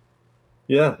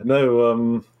 Yeah,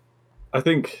 no, I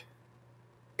think...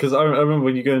 Because I remember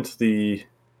when you go into the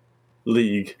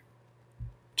league,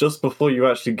 just before you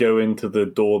actually go into the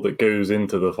door that goes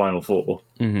into the Final Four,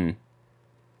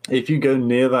 if you go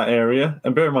near that area,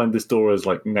 and bear in mind this door is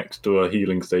like next to a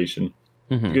healing station,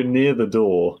 if you go near the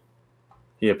door,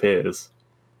 he appears.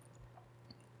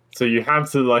 So you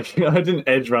have to, like, I didn't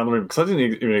edge around the room because I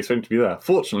didn't even expect him to be there.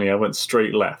 Fortunately, I went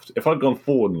straight left. If I'd gone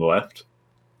forward and left,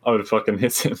 I would have fucking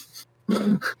hit him.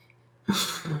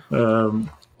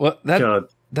 Well,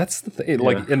 that's the thing.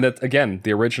 Like, in that, again,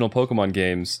 the original Pokemon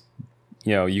games,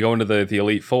 you know, you go into the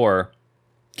Elite Four,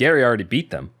 Gary already beat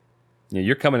them. You know,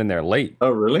 you're coming in there late. Oh,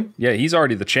 really? Yeah, he's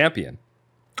already the champion.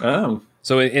 Oh.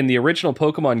 So in the original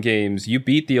Pokemon games, you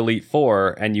beat the Elite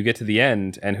Four, and you get to the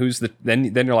end, and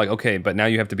then you're like, okay, but now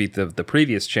you have to beat the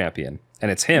previous champion, and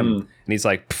it's him, and he's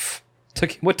like,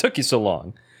 what took you so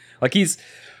long? Like,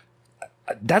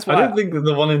 that's why I don't think that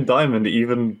the one in Diamond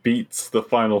even beats the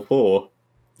Final Four.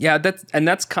 Yeah,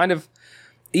 that's kind of,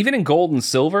 even in Gold and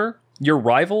Silver, your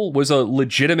rival was a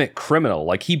legitimate criminal.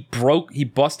 Like, he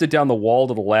busted down the wall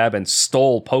to the lab and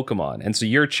stole Pokemon, and so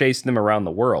you're chasing him around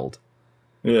the world.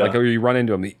 Yeah. Like, or you run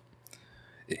into him.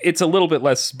 It's a little bit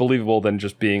less believable than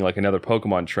just being like another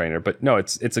Pokemon trainer, but no,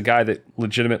 it's a guy that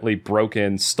legitimately broke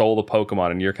in, stole the Pokemon,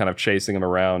 and you're kind of chasing him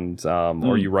around,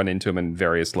 or you run into him in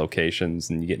various locations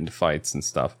and you get into fights and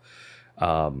stuff.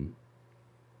 But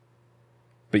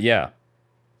yeah.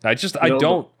 I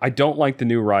don't like the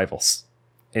new rivals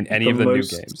in any of the new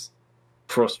games.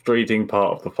 Frustrating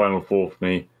part of the Final Four for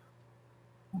me,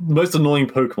 most annoying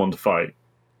Pokemon to fight,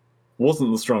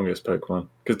 wasn't the strongest Pokemon.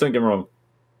 Because don't get me wrong,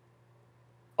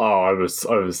 I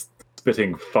was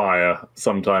spitting fire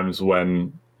sometimes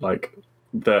when, like,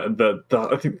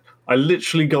 I think I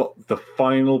literally got the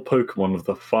final Pokemon of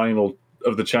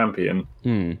the champion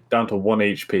down to 1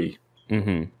 HP,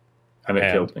 and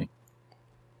it killed me.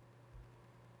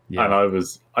 Yeah. And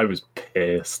I was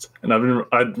pissed, and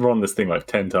I'd run this thing like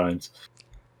 10 times.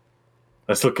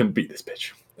 I still couldn't beat this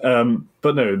bitch.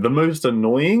 But no, the most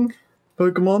annoying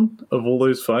Pokemon of all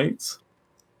those fights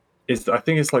is, I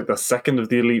think it's like the second of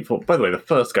the Elite Four. By the way, the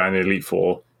first guy in the Elite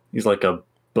Four, he's like a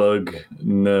bug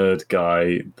nerd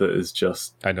guy that is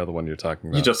just... I know the one you're talking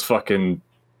about. You just fucking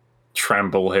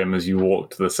trample him as you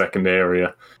walk to the second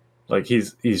area. Like,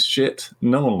 he's shit.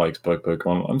 No one likes bug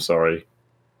Pokemon. I'm sorry.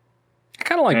 I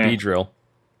kind of like Beedrill.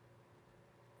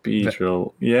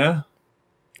 Beedrill, yeah?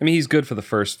 I mean, he's good for the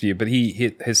first few, but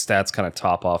his stats kind of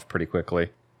top off pretty quickly.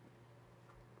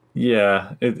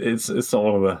 Yeah, it's not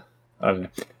one of the... I don't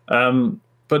know.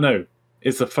 But no,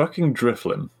 it's a fucking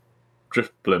Drifblim.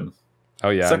 Oh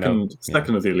yeah,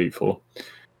 second of the Elite Four.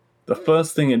 The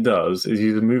first thing it does is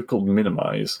use a move called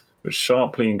Minimize, which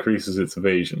sharply increases its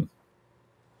evasion.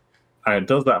 and it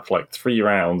does that for like 3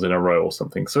 rounds in a row or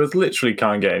something. So it literally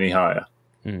can't get any higher.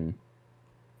 Mm.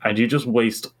 And you just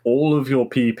waste all of your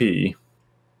PP.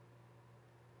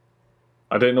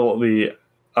 I don't know what the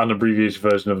unabbreviated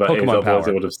version of that Pokemon is, otherwise power.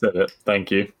 I would have said it.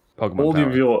 Thank you. Pokemon All power.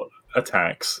 of your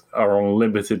attacks are on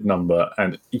limited number,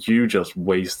 and you just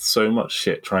waste so much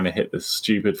shit trying to hit this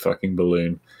stupid fucking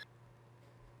balloon.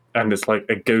 And it's like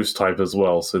a ghost type as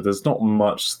well, so there's not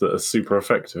much that is super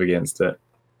effective against it.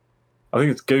 I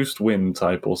think it's ghost wind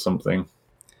type or something.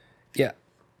 Yeah.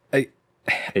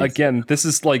 Again, this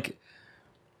is like,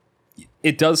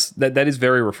 it does that is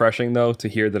very refreshing though to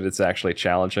hear that it's actually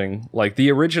challenging. Like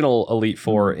the original Elite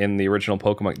Four in the original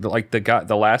Pokemon, like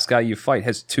the last guy you fight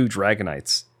has 2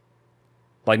 Dragonites.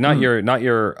 Like not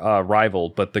your rival,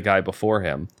 but the guy before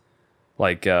him.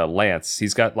 Like Lance,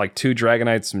 he's got like 2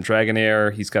 Dragonites, some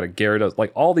Dragonair, he's got a Gyarados,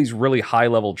 like all these really high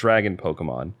level dragon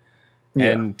Pokemon.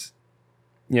 Yeah.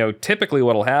 And typically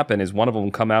what'll happen is one of them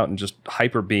will come out and just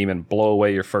hyper beam and blow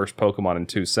away your first Pokemon in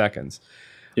 2 seconds.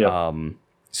 Yeah.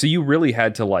 So you really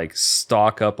had to like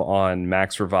stock up on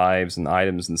max revives and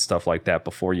items and stuff like that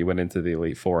before you went into the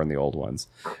Elite Four and the old ones.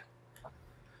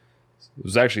 It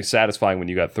was actually satisfying when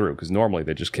you got through, because normally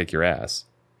they just kick your ass.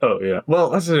 Oh yeah. Well,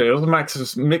 that's it. It was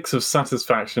a mix of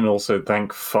satisfaction. Also,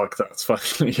 thank fuck that's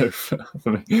finally over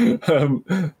for me.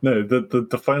 No,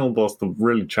 the final boss, the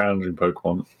really challenging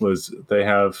Pokemon, was they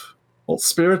have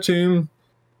Spiritomb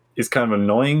is kind of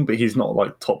annoying, but he's not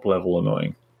like top level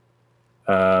annoying.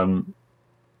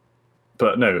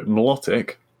 But no,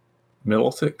 Milotic,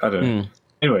 I don't know.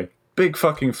 Anyway, big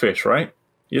fucking fish, right?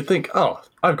 You'd think, oh,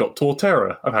 I've got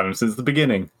Torterra. I've had him since the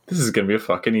beginning. This is going to be a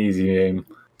fucking easy game.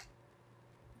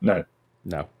 No.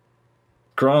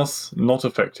 Grass, not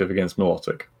effective against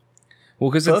Milotic. Well,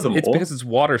 because it's because it's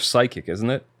water psychic, isn't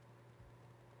it?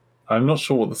 I'm not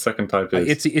sure what the second type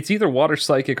is. It's either water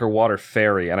psychic or water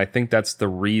fairy, and I think that's the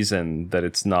reason that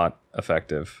it's not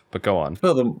effective. But go on.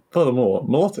 Furthermore,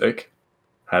 Milotic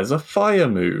has a fire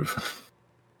move,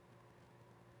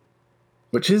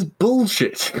 which is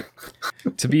bullshit.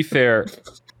 To be fair,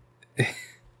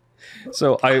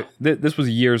 so this was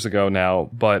years ago now,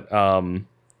 but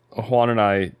Juan and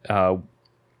I,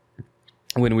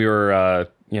 when we were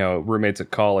roommates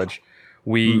at college,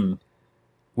 we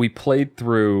played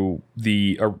through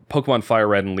the Pokemon Fire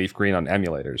Red and Leaf Green on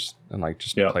emulators and like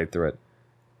just played through it.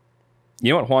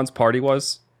 You know what Juan's party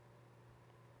was?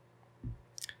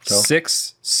 So?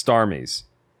 6 Starmies.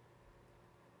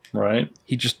 Right.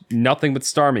 He just nothing but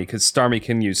Starmie, because Starmie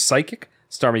can use Psychic,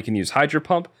 Starmie can use Hydro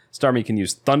Pump, Starmie can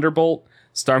use Thunderbolt,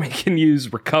 Starmie can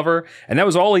use Recover, and that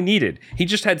was all he needed. He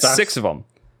just had 6 of them.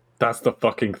 That's the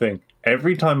fucking thing.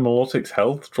 Every time Milotic's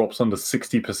health drops under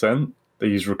 60%, they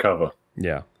use Recover.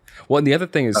 Yeah. Well, and the other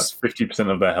thing is, that's 50%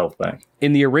 of their health back.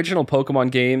 In the original Pokemon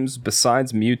games,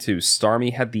 besides Mewtwo,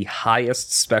 Starmie had the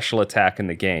highest special attack in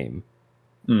the game.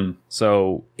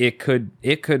 So it could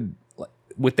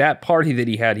with that party that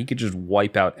he had, he could just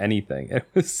wipe out anything. It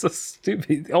was so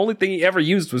stupid. The only thing he ever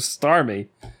used was Starmie.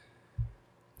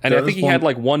 And I think he had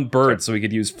like 1 bird, so he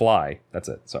could use Fly. That's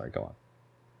it. Sorry, go on.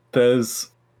 There's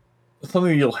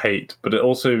something you'll hate, but it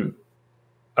also,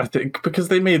 I think, because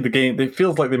they made the game, it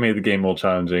feels like they made the game more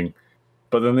challenging,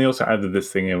 but then they also added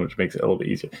this thing in which makes it a little bit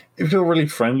easier. If you're really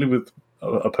friendly with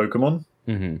a Pokemon,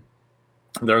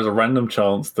 there is a random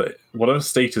chance that whatever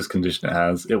status condition it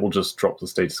has, it will just drop the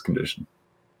status condition.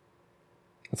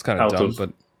 That's kind of dumb,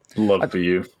 but love for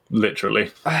you,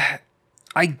 literally.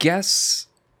 I guess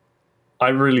I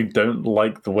really don't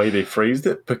like the way they phrased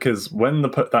it, because when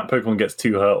that Pokemon gets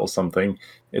too hurt or something,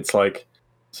 it's like,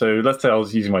 so let's say I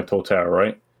was using my Torterra,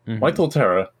 right? My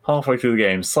Torterra, halfway through the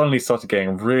game, suddenly started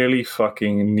getting really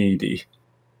fucking needy.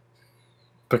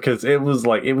 Because it was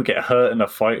like, it would get hurt in a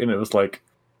fight, and it was like,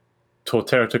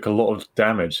 Torterra took a lot of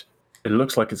damage. It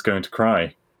looks like it's going to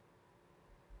cry.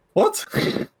 What?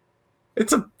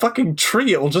 It's a fucking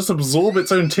tree. It'll just absorb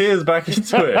its own tears back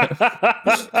into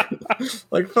it.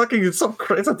 Like, fucking, it's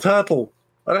a turtle.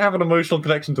 I don't have an emotional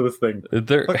connection to this thing.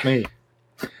 Fuck me.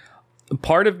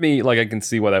 Part of me, like, I can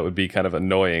see why that would be kind of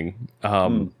annoying.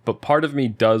 But part of me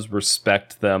does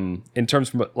respect them in terms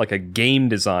from like a game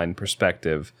design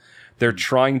perspective. They're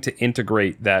trying to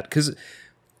integrate that, because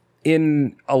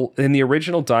in the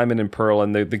original Diamond and Pearl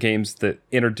and the games that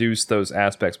introduced those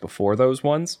aspects before those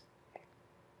ones,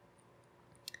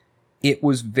 it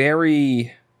was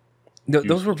very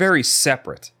those were very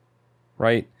separate,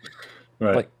 right?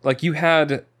 Like you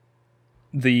had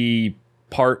the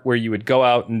part where you would go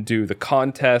out and do the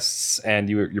contests, and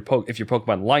if your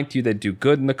Pokemon liked you, they'd do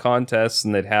good in the contests,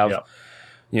 and they'd have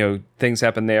things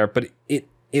happen there. But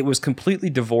it was completely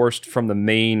divorced from the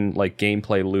main like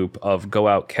gameplay loop of go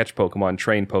out, catch Pokemon,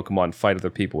 train Pokemon, fight other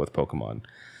people with Pokemon.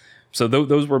 So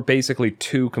those were basically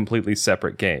two completely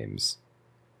separate games.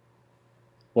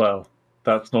 Well,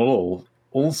 that's not all.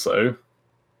 Also,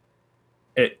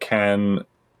 it can,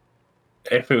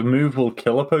 if a move will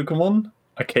kill a Pokemon,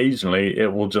 occasionally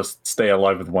it will just stay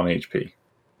alive with 1 HP.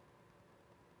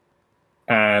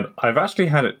 And I've actually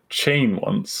had it chain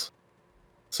once.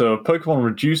 So a Pokemon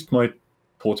reduced my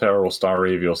Torterra or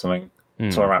Staravia or something,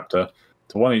 Staraptor,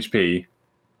 to 1 HP.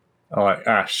 I'm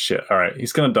like, shit, alright,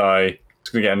 he's gonna die. He's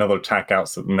gonna get another attack out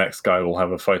so the next guy will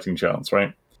have a fighting chance,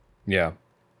 right? Yeah.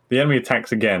 The enemy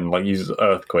attacks again, like uses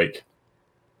Earthquake,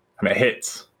 and it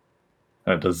hits.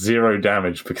 And it does 0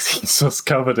 damage because he's just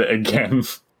covered it again.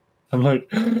 I'm like,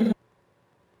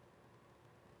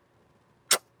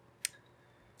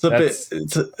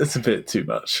 it's a bit too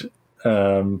much.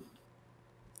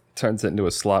 Turns it into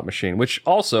a slot machine, which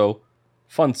also,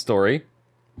 fun story,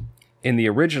 in the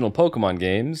original Pokemon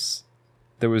games,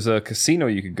 there was a casino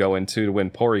you could go into to win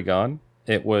Porygon.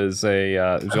 It was it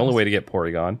was the only way to get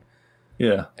Porygon.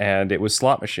 Yeah. And it was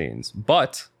slot machines.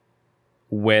 But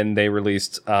when they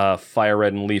released Fire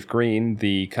Red and Leaf Green,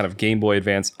 the kind of Game Boy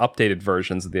Advance updated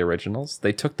versions of the originals,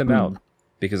 they took them out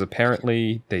because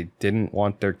apparently they didn't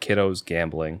want their kiddos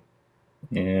gambling.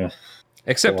 Yeah.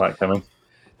 Except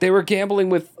they were gambling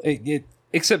with it.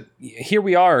 Except here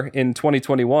we are in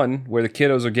 2021 where the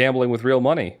kiddos are gambling with real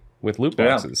money with loot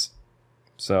boxes.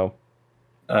 So,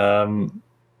 yeah.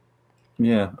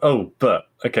 Oh, but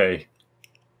okay.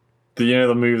 Do you know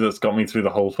the move that's got me through the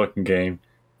whole fucking game?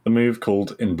 The move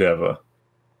called Endeavor.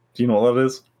 Do you know what that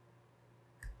is?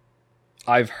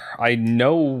 I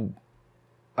know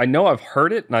I've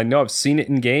heard it and I know I've seen it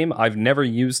in game. I've never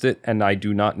used it and I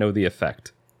do not know the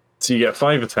effect. So you get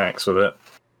 5 attacks with it,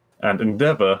 and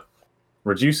Endeavor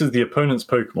reduces the opponent's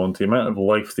Pokemon to the amount of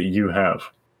life that you have.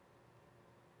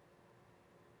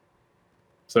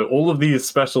 So all of these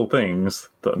special things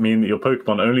that mean that your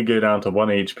Pokemon only go down to 1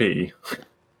 HP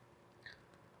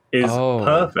is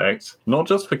perfect, not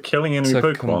just for killing enemy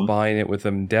Pokemon. Combine it with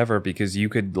Endeavor because you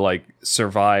could like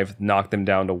survive, knock them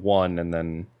down to 1, and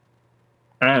then...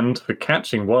 And for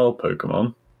catching wild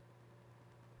Pokemon,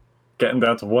 getting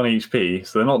down to 1 HP,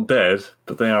 so they're not dead,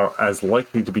 but they are as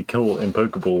likely to be killed in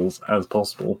Pokeballs as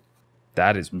possible.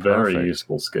 That is perfect. Very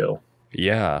useful skill.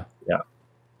 Yeah. Yeah.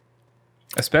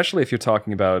 Especially if you're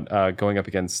talking about going up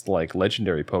against like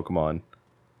legendary Pokemon.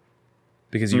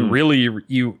 Because you really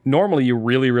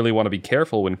want to be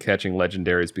careful when catching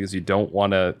legendaries because you don't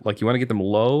want to, like, you want to get them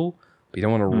low, but you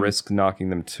don't want to risk knocking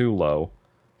them too low.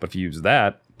 But if you use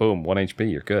that, boom, 1 HP,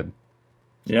 you're good.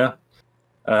 Yeah.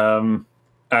 And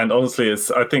honestly,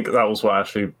 I think that was what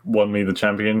actually won me the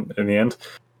champion in the end.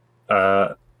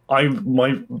 My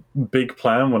big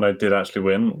plan when I did actually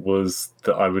win was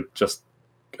that I would just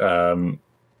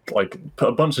like put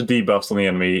a bunch of debuffs on the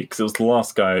enemy because it was the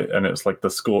last guy and it was like the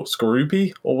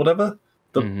Skorupi or whatever,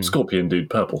 the scorpion dude,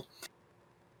 purple.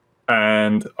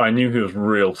 And I knew he was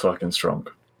real fucking strong.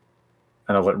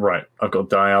 And I was like, right, I've got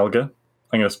Dialga.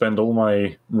 I'm going to spend all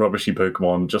my rubbishy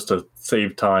Pokemon just to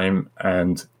save time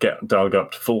and get Dialga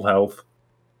up to full health,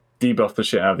 debuff the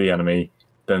shit out of the enemy,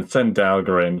 then send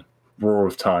Dialga in, Roar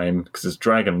of Time, because it's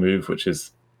Dragon move, which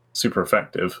is super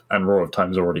effective, and Roar of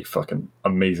Time is already fucking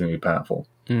amazingly powerful.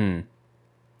 So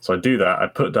I do that, I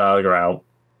put Dialga out,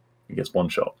 he gets 1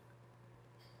 shot.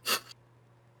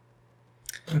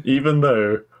 Even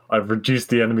though I've reduced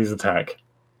the enemy's attack.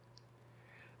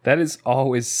 That is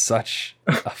always such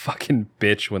a fucking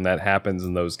bitch when that happens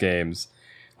in those games.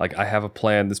 Like, I have a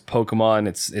plan, this Pokemon,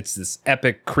 it's this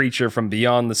epic creature from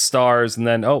beyond the stars, and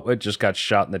then, it just got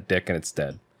shot in the dick and it's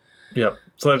dead. Yep.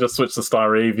 So I just switched to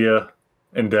Staravia,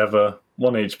 Endeavor,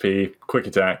 1 HP, quick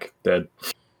attack, dead.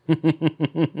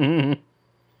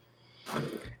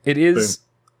 It is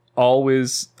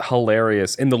always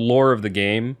hilarious in the lore of the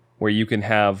game where you can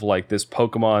have like this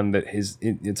Pokemon that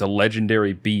it's a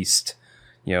legendary beast,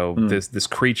 you know, this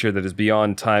creature that is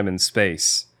beyond time and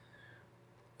space,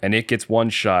 and it gets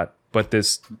 1 shot, but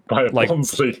this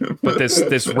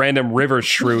this random river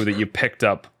shrew that you picked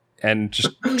up and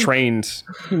just trained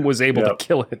was able to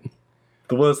kill it.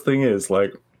 The worst thing is,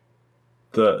 like,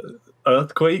 the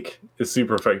Earthquake is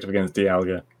super effective against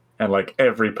Dialga, and like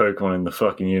every Pokemon in the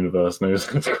fucking universe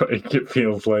knows Earthquake. It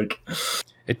feels like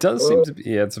it does seem to be.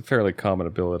 Yeah, it's a fairly common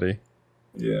ability.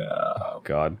 Yeah. Oh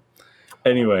God.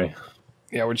 Anyway.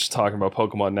 Yeah, we're just talking about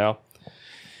Pokemon now.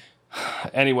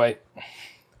 Anyway,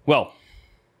 well,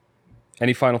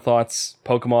 any final thoughts?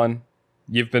 Pokemon.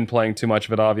 You've been playing too much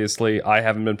of it, obviously. I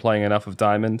haven't been playing enough of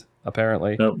Diamond,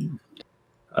 apparently. Nope.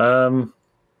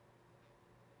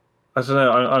 I don't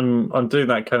know. I'm doing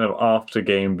that kind of after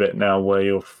game bit now, where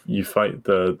you fight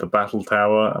the battle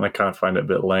tower, and I kind of find it a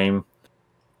bit lame.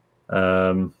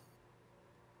 I'm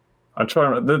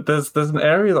trying. There's an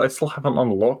area that I still haven't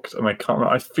unlocked, and I can't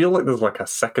remember. I feel like there's like a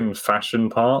second fashion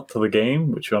part to the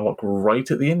game, which you unlock right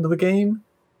at the end of the game.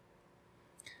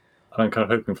 And I'm kind of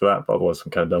hoping for that, but otherwise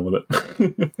I'm kind of done with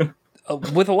it.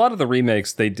 With a lot of the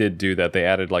remakes, they did do that. They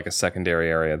added like a secondary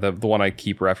area. The one I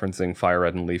keep referencing, Fire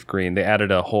Red and Leaf Green, they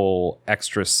added a whole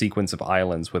extra sequence of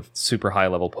islands with super high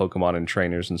level Pokemon and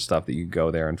trainers and stuff that you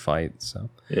go there and fight. So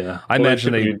Yeah, I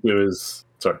imagine they do is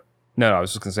sorry. No, I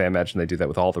was just gonna say I imagine they do that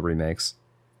with all the remakes.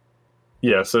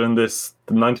 Yeah, so in this,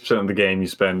 90% of the game you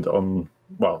spend on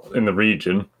in the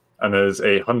region, and there's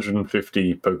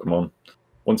 150 Pokemon.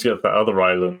 Once you get to that other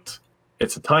island,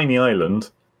 it's a tiny island,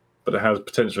 but it has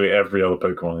potentially every other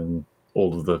Pokemon in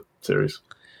all of the series.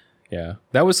 Yeah,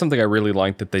 that was something I really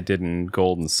liked that they did in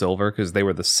Gold and Silver, because they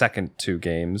were the second two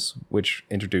games which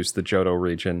introduced the Johto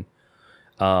region.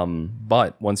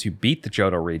 But once you beat the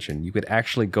Johto region, you could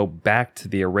actually go back to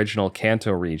the original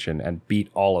Kanto region and beat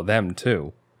all of them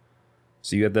too.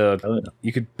 So you had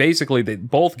you could basically,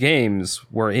 both games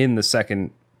were in the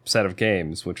second set of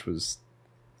games, which was,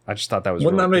 I just thought that was.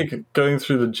 Wouldn't really that make going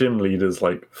through the gym leaders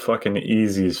like fucking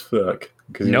easy as fuck?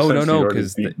 No,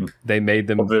 because they made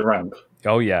them the ramp.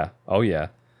 Oh yeah.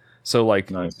 So like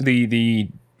nice. the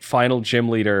final gym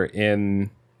leader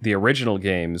in the original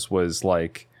games was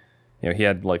like, he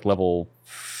had like level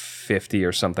 50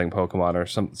 or something Pokemon or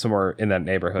somewhere in that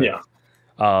neighborhood. Yeah.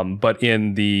 But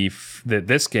in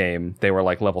this game, they were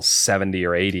like level 70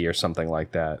 or 80 or something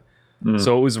like that.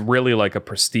 So it was really like a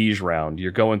prestige round.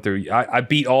 You're going through. I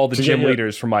beat all the gym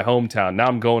leaders from my hometown. Now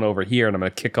I'm going over here and I'm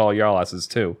going to kick all y'all asses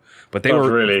too. But That's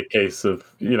really a case of,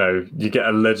 you get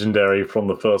a legendary from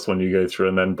the first one you go through,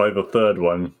 and then by the third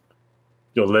one,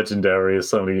 your legendary is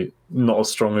suddenly not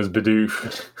as strong as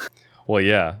Bidoof. Well,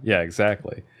 yeah,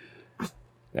 exactly.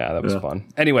 Yeah, that was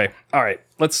fun. Anyway, all right,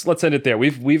 let's end it there.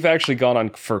 We've actually gone on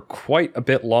for quite a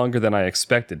bit longer than I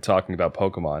expected talking about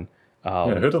Pokemon.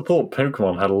 Who'd have thought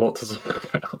Pokemon had a lot to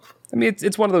talk about? I mean,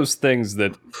 it's one of those things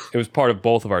that it was part of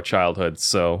both of our childhoods,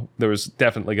 so there was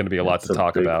definitely going to be a lot to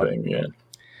talk about. Yeah.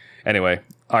 Anyway,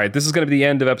 all right, this is going to be the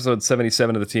end of episode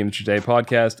 77 of the Team Today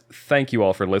podcast. Thank you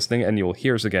all for listening, and you will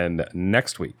hear us again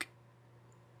next week.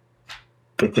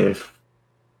 Bidoof.